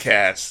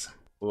podcast.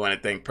 We want to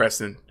thank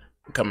Preston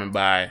for coming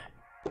by,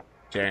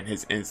 sharing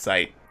his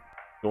insight,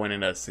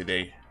 joining us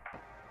today.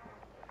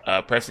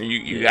 Preston,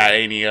 you got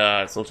any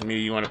social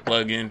media you want to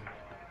plug in?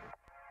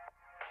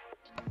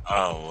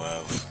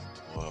 Oh,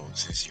 well,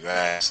 since you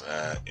asked,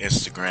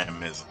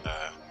 Instagram is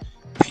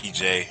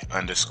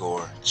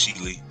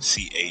PJ_Chealy,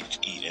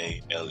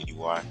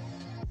 CHEALUY.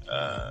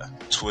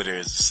 Twitter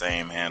is the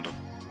same handle.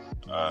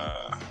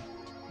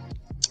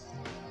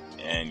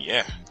 And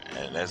yeah,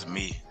 that's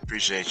me.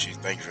 Appreciate you.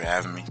 Thank you for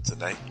having me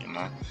today. You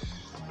know,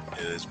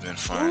 it's been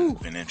fun.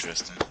 Been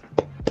interesting.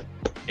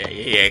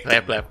 Yeah.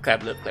 Clap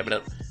it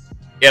up.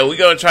 Yeah, we're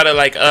gonna try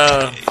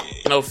to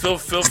you know, feel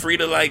free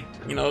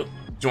to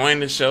join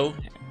the show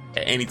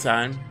at any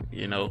time.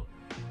 You know,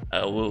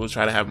 we'll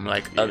try to have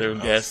other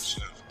guests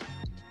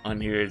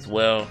on here as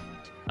well.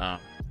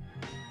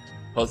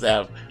 Supposed to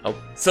have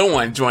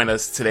someone join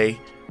us today,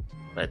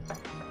 but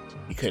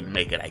he couldn't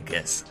make it, I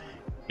guess.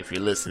 If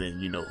you're listening,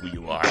 you know who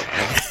you are.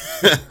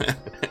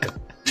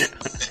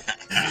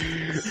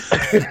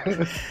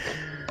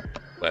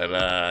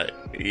 But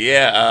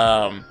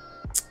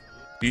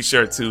be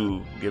sure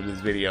to give this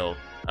video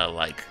a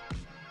like,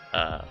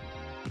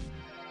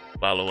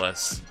 follow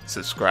us,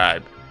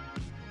 subscribe,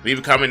 leave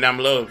a comment down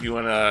below if you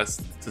want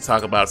us to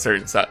talk about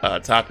certain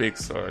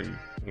topics, or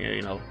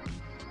you know,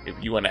 if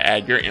you want to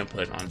add your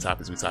input on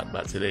topics we talked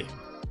about today.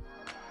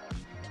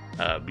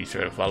 Be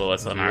sure to follow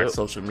us on our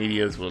social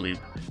medias. We'll leave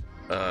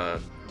a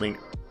link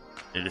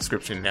in the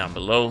description down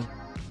below.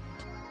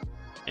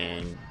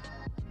 And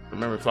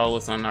remember, follow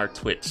us on our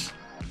Twitch.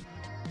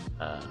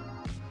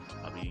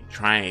 I'll be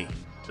trying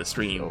to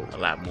stream a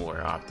lot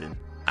more often,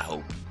 I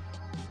hope.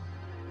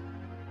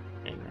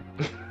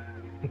 Amen.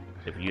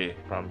 If you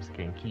Promise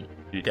can't keep.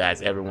 you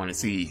guys ever want to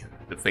see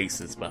the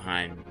faces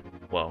behind,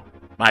 well,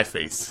 my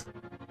face,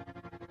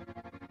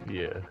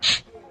 Yeah.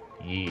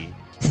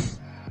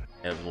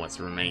 ever wants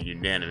to remain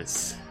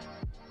unanimous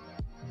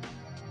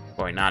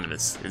or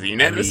anonymous. Is it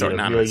unanimous or I need 1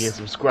 anonymous? million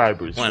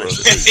subscribers, One bro. of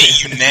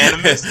the-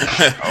 Unanimous?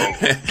 Oh.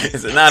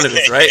 It's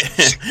anonymous, right?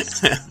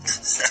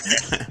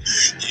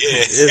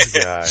 Yeah. This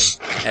guy.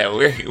 Yeah,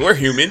 we're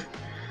human.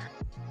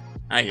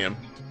 I am.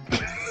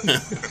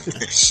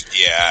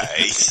 Yeah.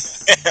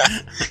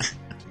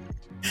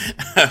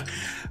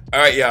 All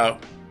right, y'all.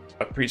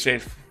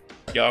 Appreciate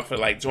y'all for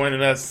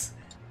joining us.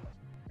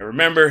 And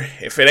remember,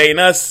 if it ain't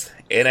us,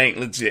 it ain't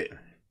legit.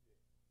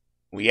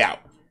 We out.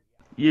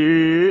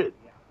 Yeah.